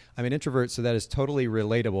said, I'm an introvert, so that is totally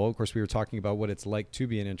relatable. Of course, we were talking about what it's like to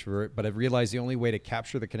be an introvert, but I've realized the only way to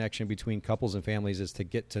capture the connection between couples and families is to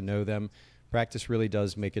get to know them. Practice really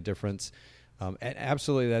does make a difference. And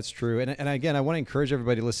absolutely, that's true. And again, I want to encourage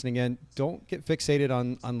everybody listening in, don't get fixated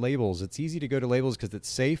on labels. It's easy to go to labels because it's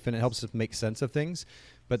safe and it helps us make sense of things.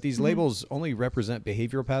 But these labels only represent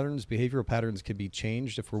behavioral patterns. Behavioral patterns can be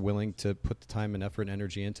changed if we're willing to put the time and effort and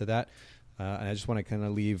energy into that. And I just want to kind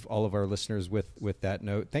of leave all of our listeners with that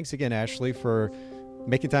note. Thanks again, Ashley, for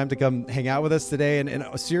making time to come hang out with us today. And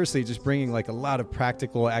seriously, just bringing like a lot of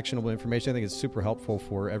practical, actionable information. I think it's super helpful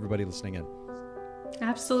for everybody listening in.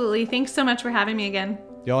 Absolutely. Thanks so much for having me again.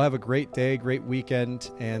 Y'all have a great day, great weekend,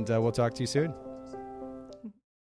 and we'll talk to you soon.